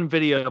really fun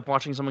video of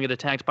watching someone get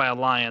attacked by a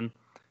lion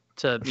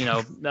to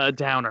a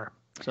downer.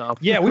 So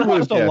yeah, we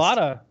watched a lot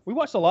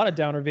of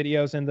downer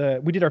videos,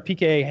 and we did our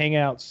PKA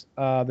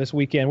hangouts this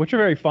weekend, which are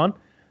very fun.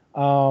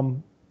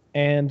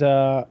 And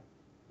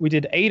we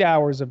did 8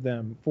 hours of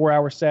them, 4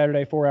 hours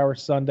Saturday, 4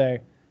 hours Sunday,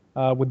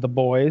 with the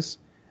boys.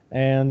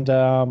 And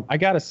I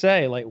gotta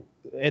say, like,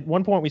 at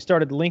one point we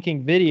started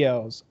linking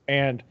videos,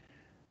 and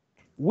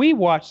we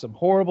watched some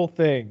horrible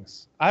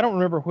things. I don't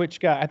remember which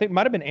guy. I think it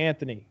might have been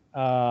Anthony.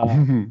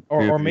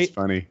 Or maybe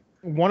funny.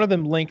 One of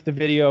them linked the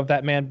video of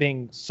that man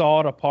being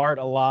sawed apart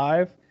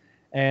alive,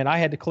 and I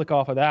had to click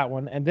off of that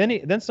one. And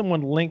then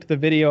someone linked the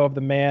video of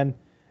the man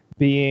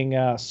being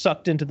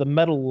sucked into the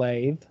metal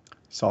lathe.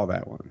 Saw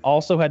that one.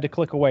 Also had to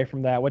click away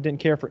from that one.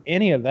 Didn't care for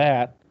any of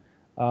that.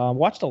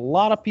 Watched a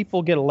lot of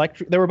people get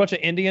electric. There were a bunch of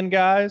Indian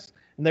guys,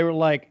 and they were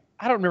like,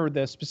 I don't remember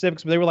the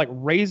specifics, but they were like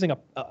raising a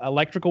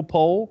electrical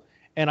pole,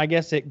 and I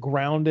guess it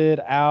grounded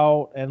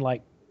out and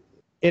like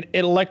it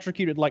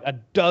electrocuted like a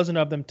dozen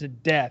of them to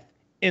death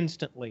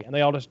instantly, and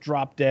they all just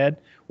dropped dead.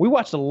 We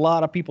watched a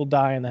lot of people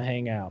die in the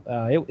hangout.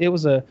 It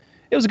was a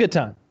good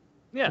time.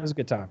 Yeah, it was a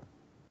good time.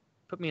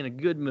 Put me in a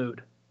good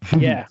mood.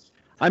 Yeah.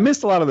 I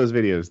missed a lot of those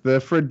videos. The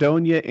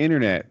Fredonia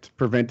internet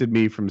prevented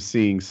me from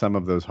seeing some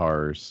of those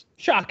horrors.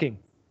 Shocking.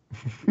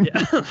 Yeah.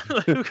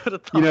 Who could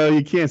have thought? You know,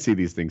 you can't see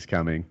these things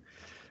coming.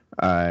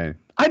 I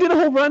did a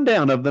whole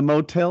rundown of the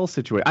motel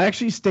situation. I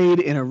actually stayed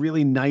in a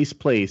really nice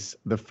place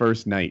the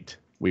first night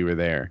we were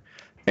there.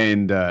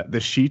 And the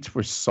sheets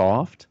were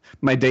soft.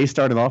 My day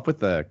started off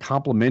with a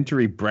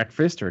complimentary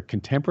breakfast or a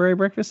contemporary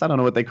breakfast. I don't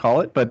know what they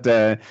call it, but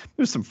there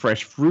was some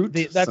fresh fruit.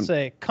 That's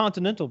a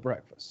continental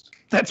breakfast.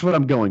 That's what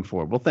I'm going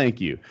for. Well, thank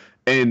you.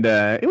 And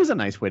it was a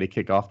nice way to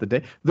kick off the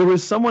day. There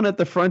was someone at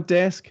the front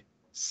desk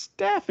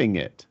staffing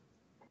it.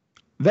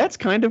 That's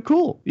kind of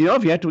cool. You know,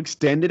 if you had to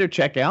extend it or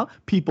check out,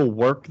 people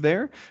work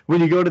there.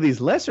 When you go to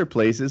these lesser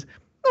places,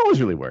 no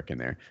one's really working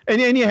there. And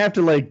you have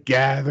to like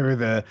gather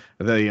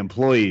the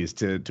employees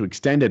to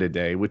extend it a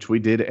day, which we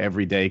did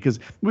every day because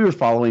we were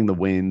following the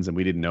winds and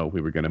we didn't know if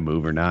we were going to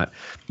move or not.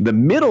 The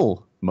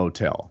middle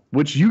motel,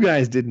 which you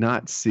guys did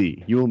not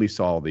see, you only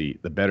saw the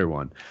better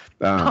one.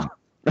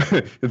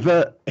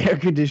 The air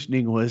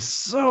conditioning was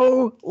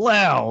so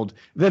loud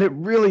that it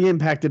really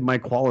impacted my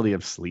quality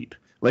of sleep.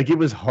 Like it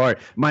was hard.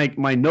 My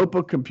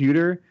notebook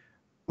computer,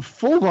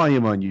 full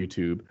volume on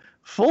YouTube,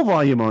 full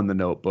volume on the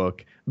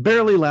notebook,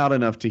 barely loud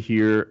enough to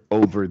hear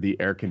over the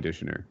air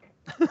conditioner.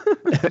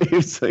 It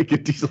was like a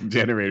diesel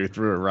generator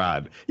through a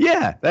rod.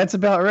 Yeah, that's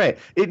about right.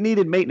 It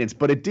needed maintenance,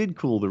 but it did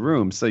cool the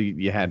room, so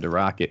you had to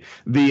rock it.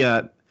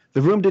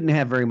 The room didn't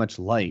have very much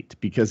light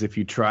because if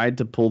you tried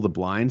to pull the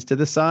blinds to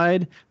the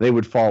side, they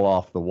would fall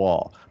off the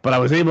wall. But I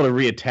was able to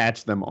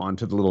reattach them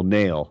onto the little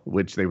nail,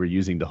 which they were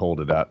using to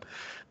hold it up.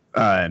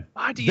 Why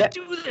do you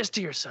do this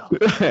to yourself?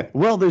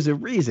 Well, there's a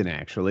reason,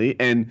 actually.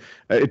 And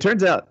it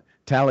turns out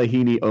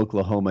Tallahassee,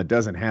 Oklahoma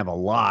doesn't have a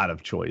lot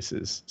of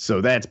choices.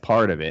 So that's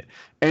part of it.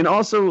 And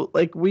also,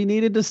 like, we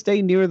needed to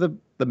stay near the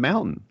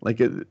mountain. Like,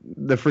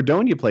 the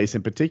Fredonia place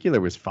in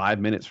particular was 5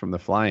 minutes from the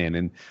fly-in.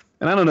 And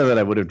I don't know that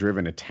I would have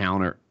driven a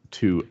town or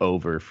two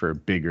over for a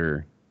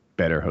bigger,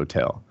 better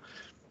hotel.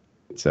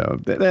 So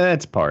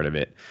that's part of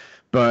it.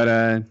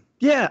 But,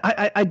 yeah,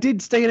 I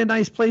did stay in a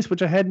nice place,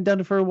 which I hadn't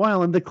done for a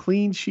while. And the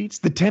clean sheets,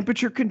 the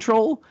temperature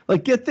control.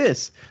 Like, get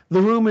this.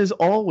 The room is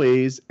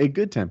always a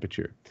good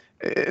temperature.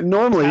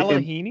 Normally.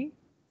 Tallahassee?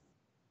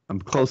 I'm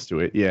close to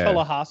it, yeah.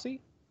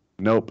 Tallahassee?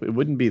 Nope, it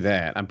wouldn't be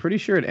that. I'm pretty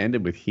sure it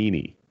ended with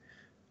Heaney.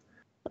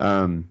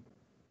 At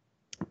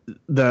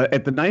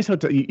the nice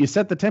hotel, you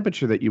set the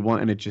temperature that you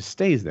want and it just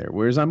stays there.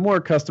 Whereas I'm more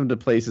accustomed to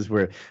places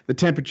where the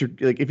temperature,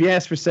 like if you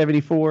ask for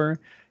 74,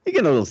 you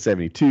get a little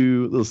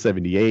 72, a little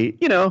 78.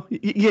 You know,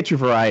 you get your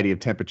variety of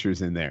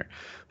temperatures in there.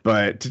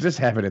 But to just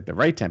have it at the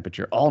right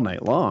temperature all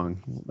night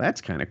long,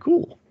 that's kind of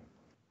cool.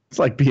 It's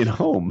like being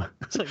home.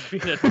 It's like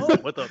being at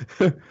home with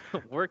a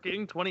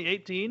working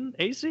 2018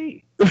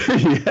 AC.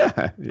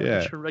 Yeah.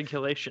 Temperature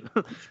regulation.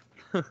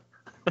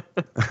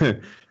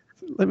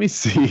 Let me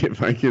see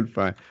if I can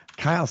find.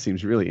 Kyle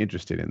seems really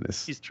interested in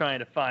this. He's trying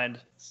to find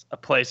a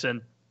place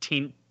in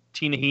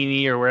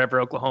Tallahassee or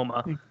wherever,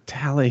 Oklahoma.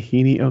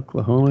 Tallahassee,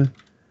 Oklahoma.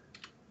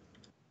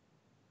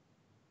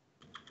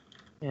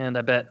 And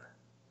I bet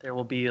there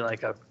will be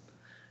like a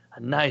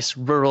nice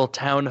rural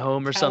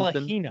townhome or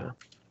something.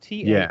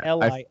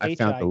 Tallahassee. I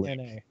found the link.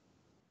 Tallahassee.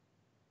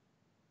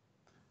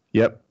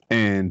 Yep.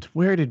 And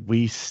where did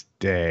we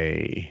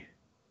stay?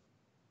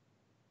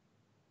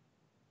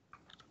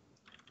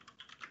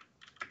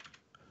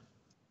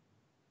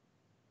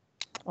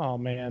 Oh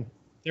man,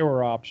 there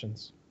were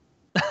options.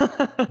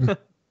 The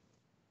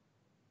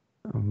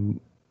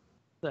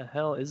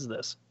hell is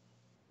this?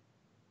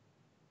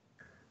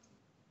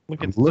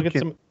 Look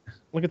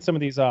at some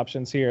of these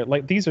options here.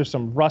 Like these are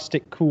some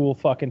rustic, cool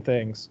fucking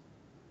things.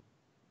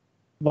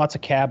 Lots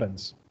of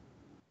cabins.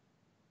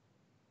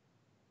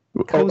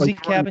 Cozy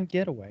cabin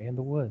getaway in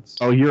the woods.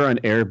 Oh, you're on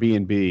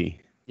Airbnb.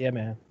 Yeah,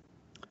 man.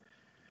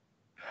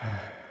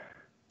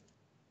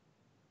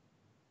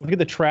 Look at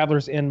the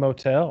Travelers Inn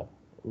Motel.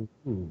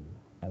 Ooh,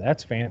 now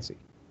that's fancy.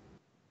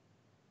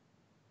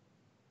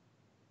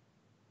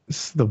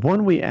 The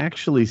one we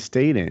actually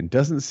stayed in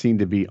doesn't seem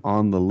to be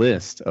on the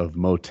list of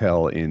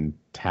motel in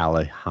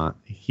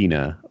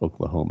Tallahassee,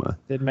 Oklahoma.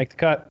 Didn't make the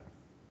cut.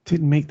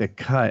 Didn't make the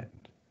cut.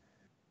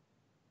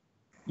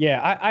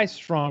 Yeah, I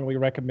strongly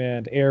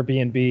recommend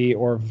Airbnb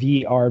or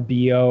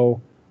VRBO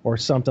or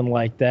something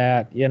like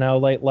that. You know,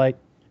 like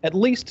at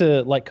least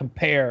to like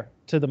compare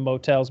to the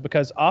motels,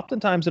 because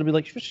oftentimes it'll be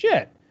like,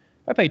 shit,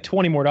 if I pay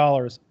 $20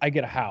 more, I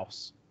get a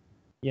house.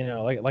 You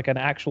know, like an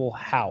actual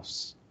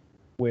house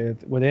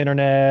with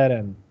internet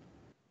and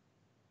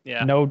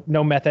no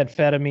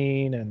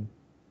methamphetamine and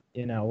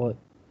you know.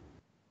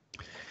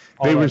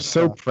 They were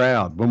so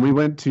proud when we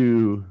went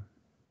to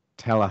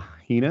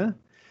Tallahassee.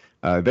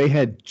 They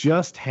had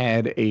just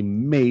had a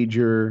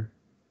major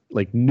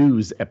like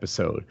news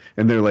episode,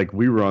 and they're like,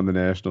 "We were on the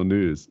national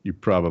news. You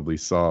probably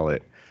saw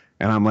it."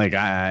 And I'm like,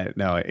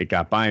 "No, it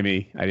got by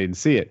me. I didn't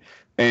see it."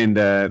 And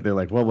they're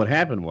like, "Well, what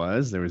happened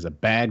was there was a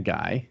bad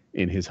guy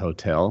in his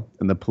hotel,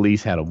 and the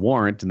police had a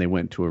warrant and they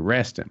went to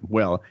arrest him.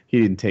 Well, he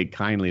didn't take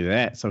kindly to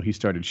that, so he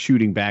started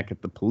shooting back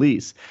at the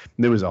police.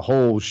 And there was a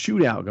whole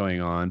shootout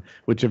going on,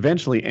 which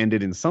eventually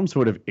ended in some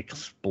sort of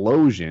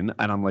explosion.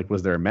 And I'm like,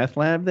 was there a meth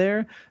lab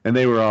there? And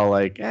they were all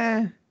like,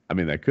 I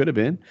mean, that could have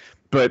been.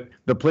 But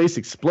the place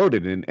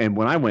exploded, and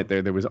when I went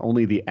there, there was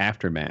only the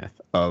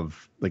aftermath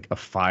of like a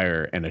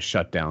fire and a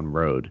shut down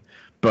road.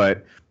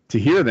 But to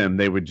hear them,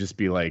 they would just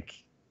be like,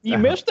 "You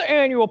missed the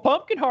annual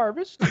pumpkin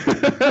harvest."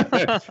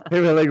 They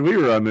were like, "We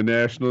were on the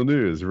national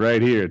news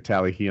right here,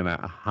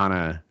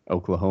 Talihana,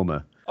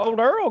 Oklahoma."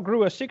 Old Earl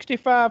grew a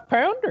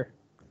 65-pounder.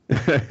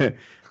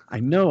 I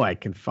know I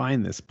can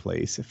find this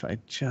place if I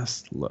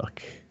just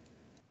look.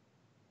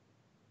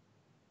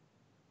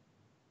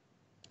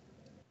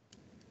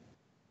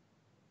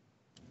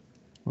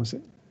 Was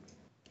it?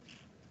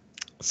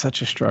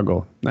 Such a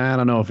struggle. I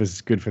don't know if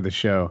it's good for the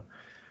show,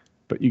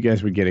 but you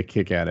guys would get a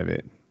kick out of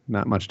it.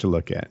 Not much to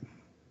look at.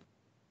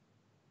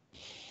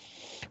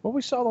 Well,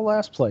 we saw the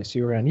last place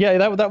you were in. Yeah,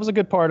 that was a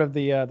good part of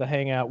the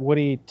hangout.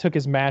 Woody took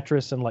his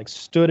mattress and like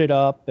stood it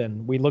up,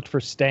 and we looked for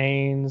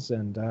stains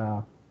and.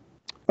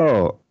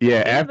 Oh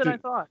yeah,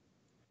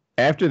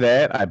 After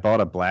that, I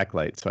bought a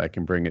blacklight so I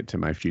can bring it to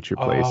my future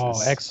places.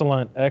 Oh,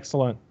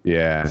 excellent.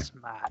 Yeah.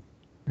 Smart.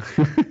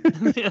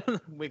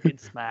 Wicked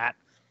smart.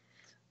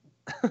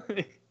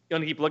 You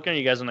want to keep looking, or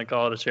you guys want to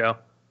call it a show?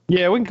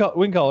 Yeah, we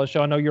can call it a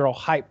show. I know you're all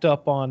hyped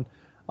up on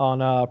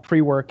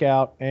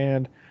pre-workout,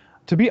 and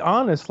to be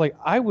honest, like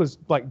I was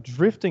like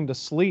drifting to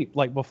sleep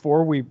like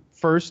before we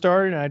first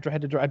started, and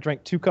I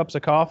drank 2 cups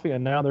of coffee,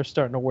 and now they're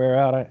starting to wear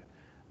out. I'm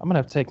gonna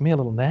have to take me a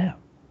little nap.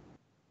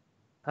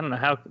 I don't know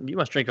how you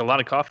must drink a lot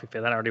of coffee if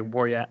that already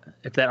wore you.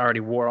 If that already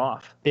wore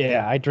off.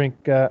 Yeah, I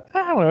drink. I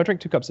don't know. I drink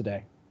 2 cups a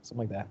day,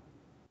 something like that.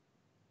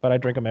 But I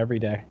drink them every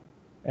day,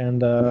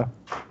 and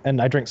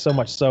I drink so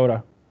much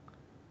soda.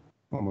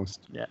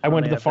 Almost. Yeah, I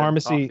went to the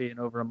pharmacy in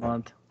over a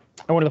month.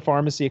 I went to the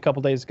pharmacy a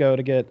couple days ago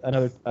to get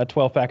a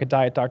 12-pack of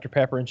Diet Dr.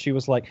 Pepper, and she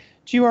was like,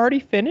 "Did you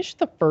already finish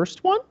the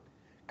first one?"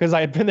 Because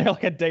I had been there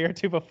like a day or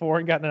two before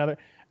and gotten another.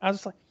 I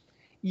was like,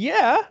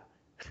 "Yeah,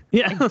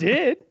 I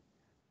did."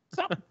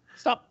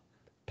 Stop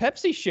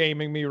Pepsi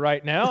shaming me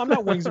right now. I'm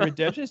not Wings of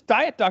Redemption. It's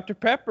Diet Dr.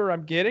 Pepper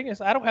I'm getting.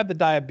 I don't have the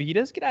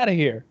diabetes. Get out of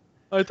here.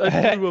 I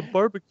threw a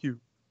barbecue.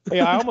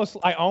 Yeah,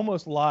 I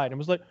almost lied and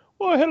was like,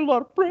 "Well, I had a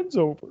lot of friends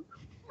over."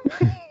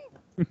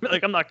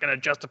 Like, I'm not gonna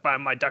justify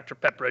my Dr.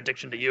 Pepper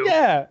addiction to you.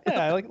 Yeah,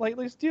 like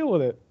let's deal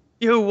with it.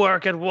 You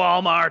work at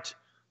Walmart.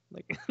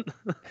 Like,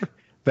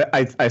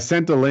 I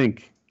sent a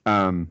link.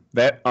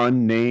 That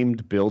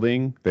unnamed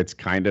building that's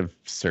kind of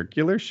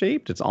circular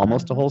shaped. It's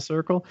almost a whole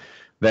circle.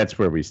 That's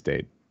where we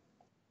stayed.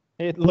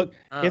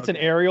 It's an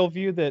aerial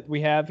view that we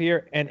have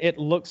here, and it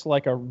looks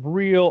like a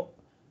real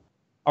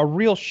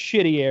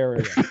shitty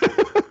area.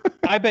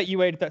 I bet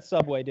you ate at that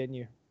Subway, didn't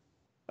you?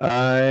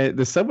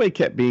 The Subway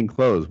kept being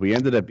closed. We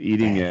ended up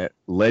eating at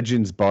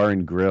Legends Bar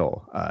and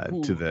Grill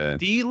to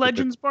the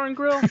Legends Bar and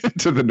Grill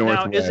to the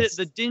northwest. Now, is it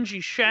the Dingy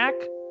Shack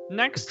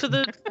next to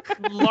the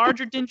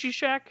larger Dingy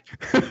Shack?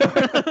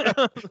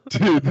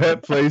 Dude,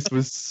 that place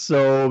was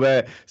so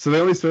bad. So they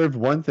only served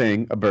one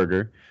thing, a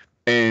burger,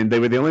 and they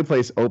were the only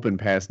place open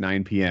past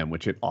 9 p.m.,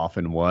 which it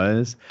often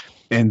was.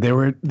 And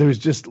there was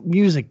just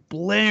music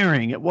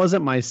blaring. It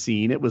wasn't my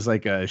scene. It was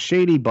like a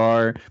shady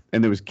bar,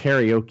 and there was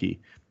karaoke.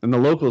 And the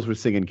locals were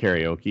singing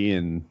karaoke,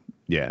 and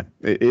yeah,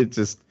 it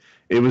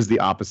was the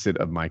opposite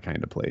of my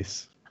kind of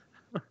place.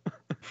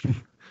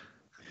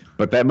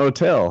 But that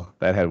motel,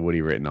 that had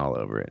Woody written all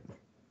over it.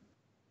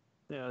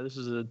 Yeah,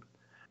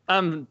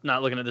 I'm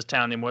not looking at this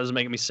town anymore. This is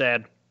making me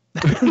sad.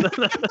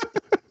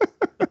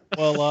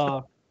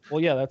 Well,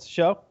 yeah, that's the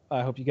show.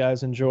 I hope you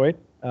guys enjoyed.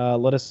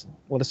 Let us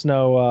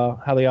know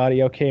how the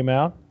audio came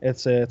out.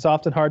 It's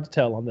often hard to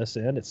tell on this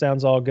end. It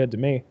sounds all good to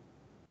me.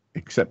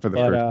 Except for the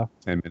first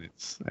 10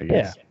 minutes, I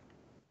guess. Yeah.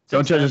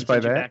 Don't judge us by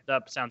that. Backed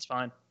up sounds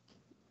fine.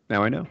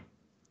 Now I know.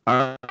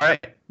 All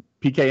right.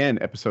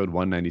 PKN episode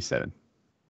 197.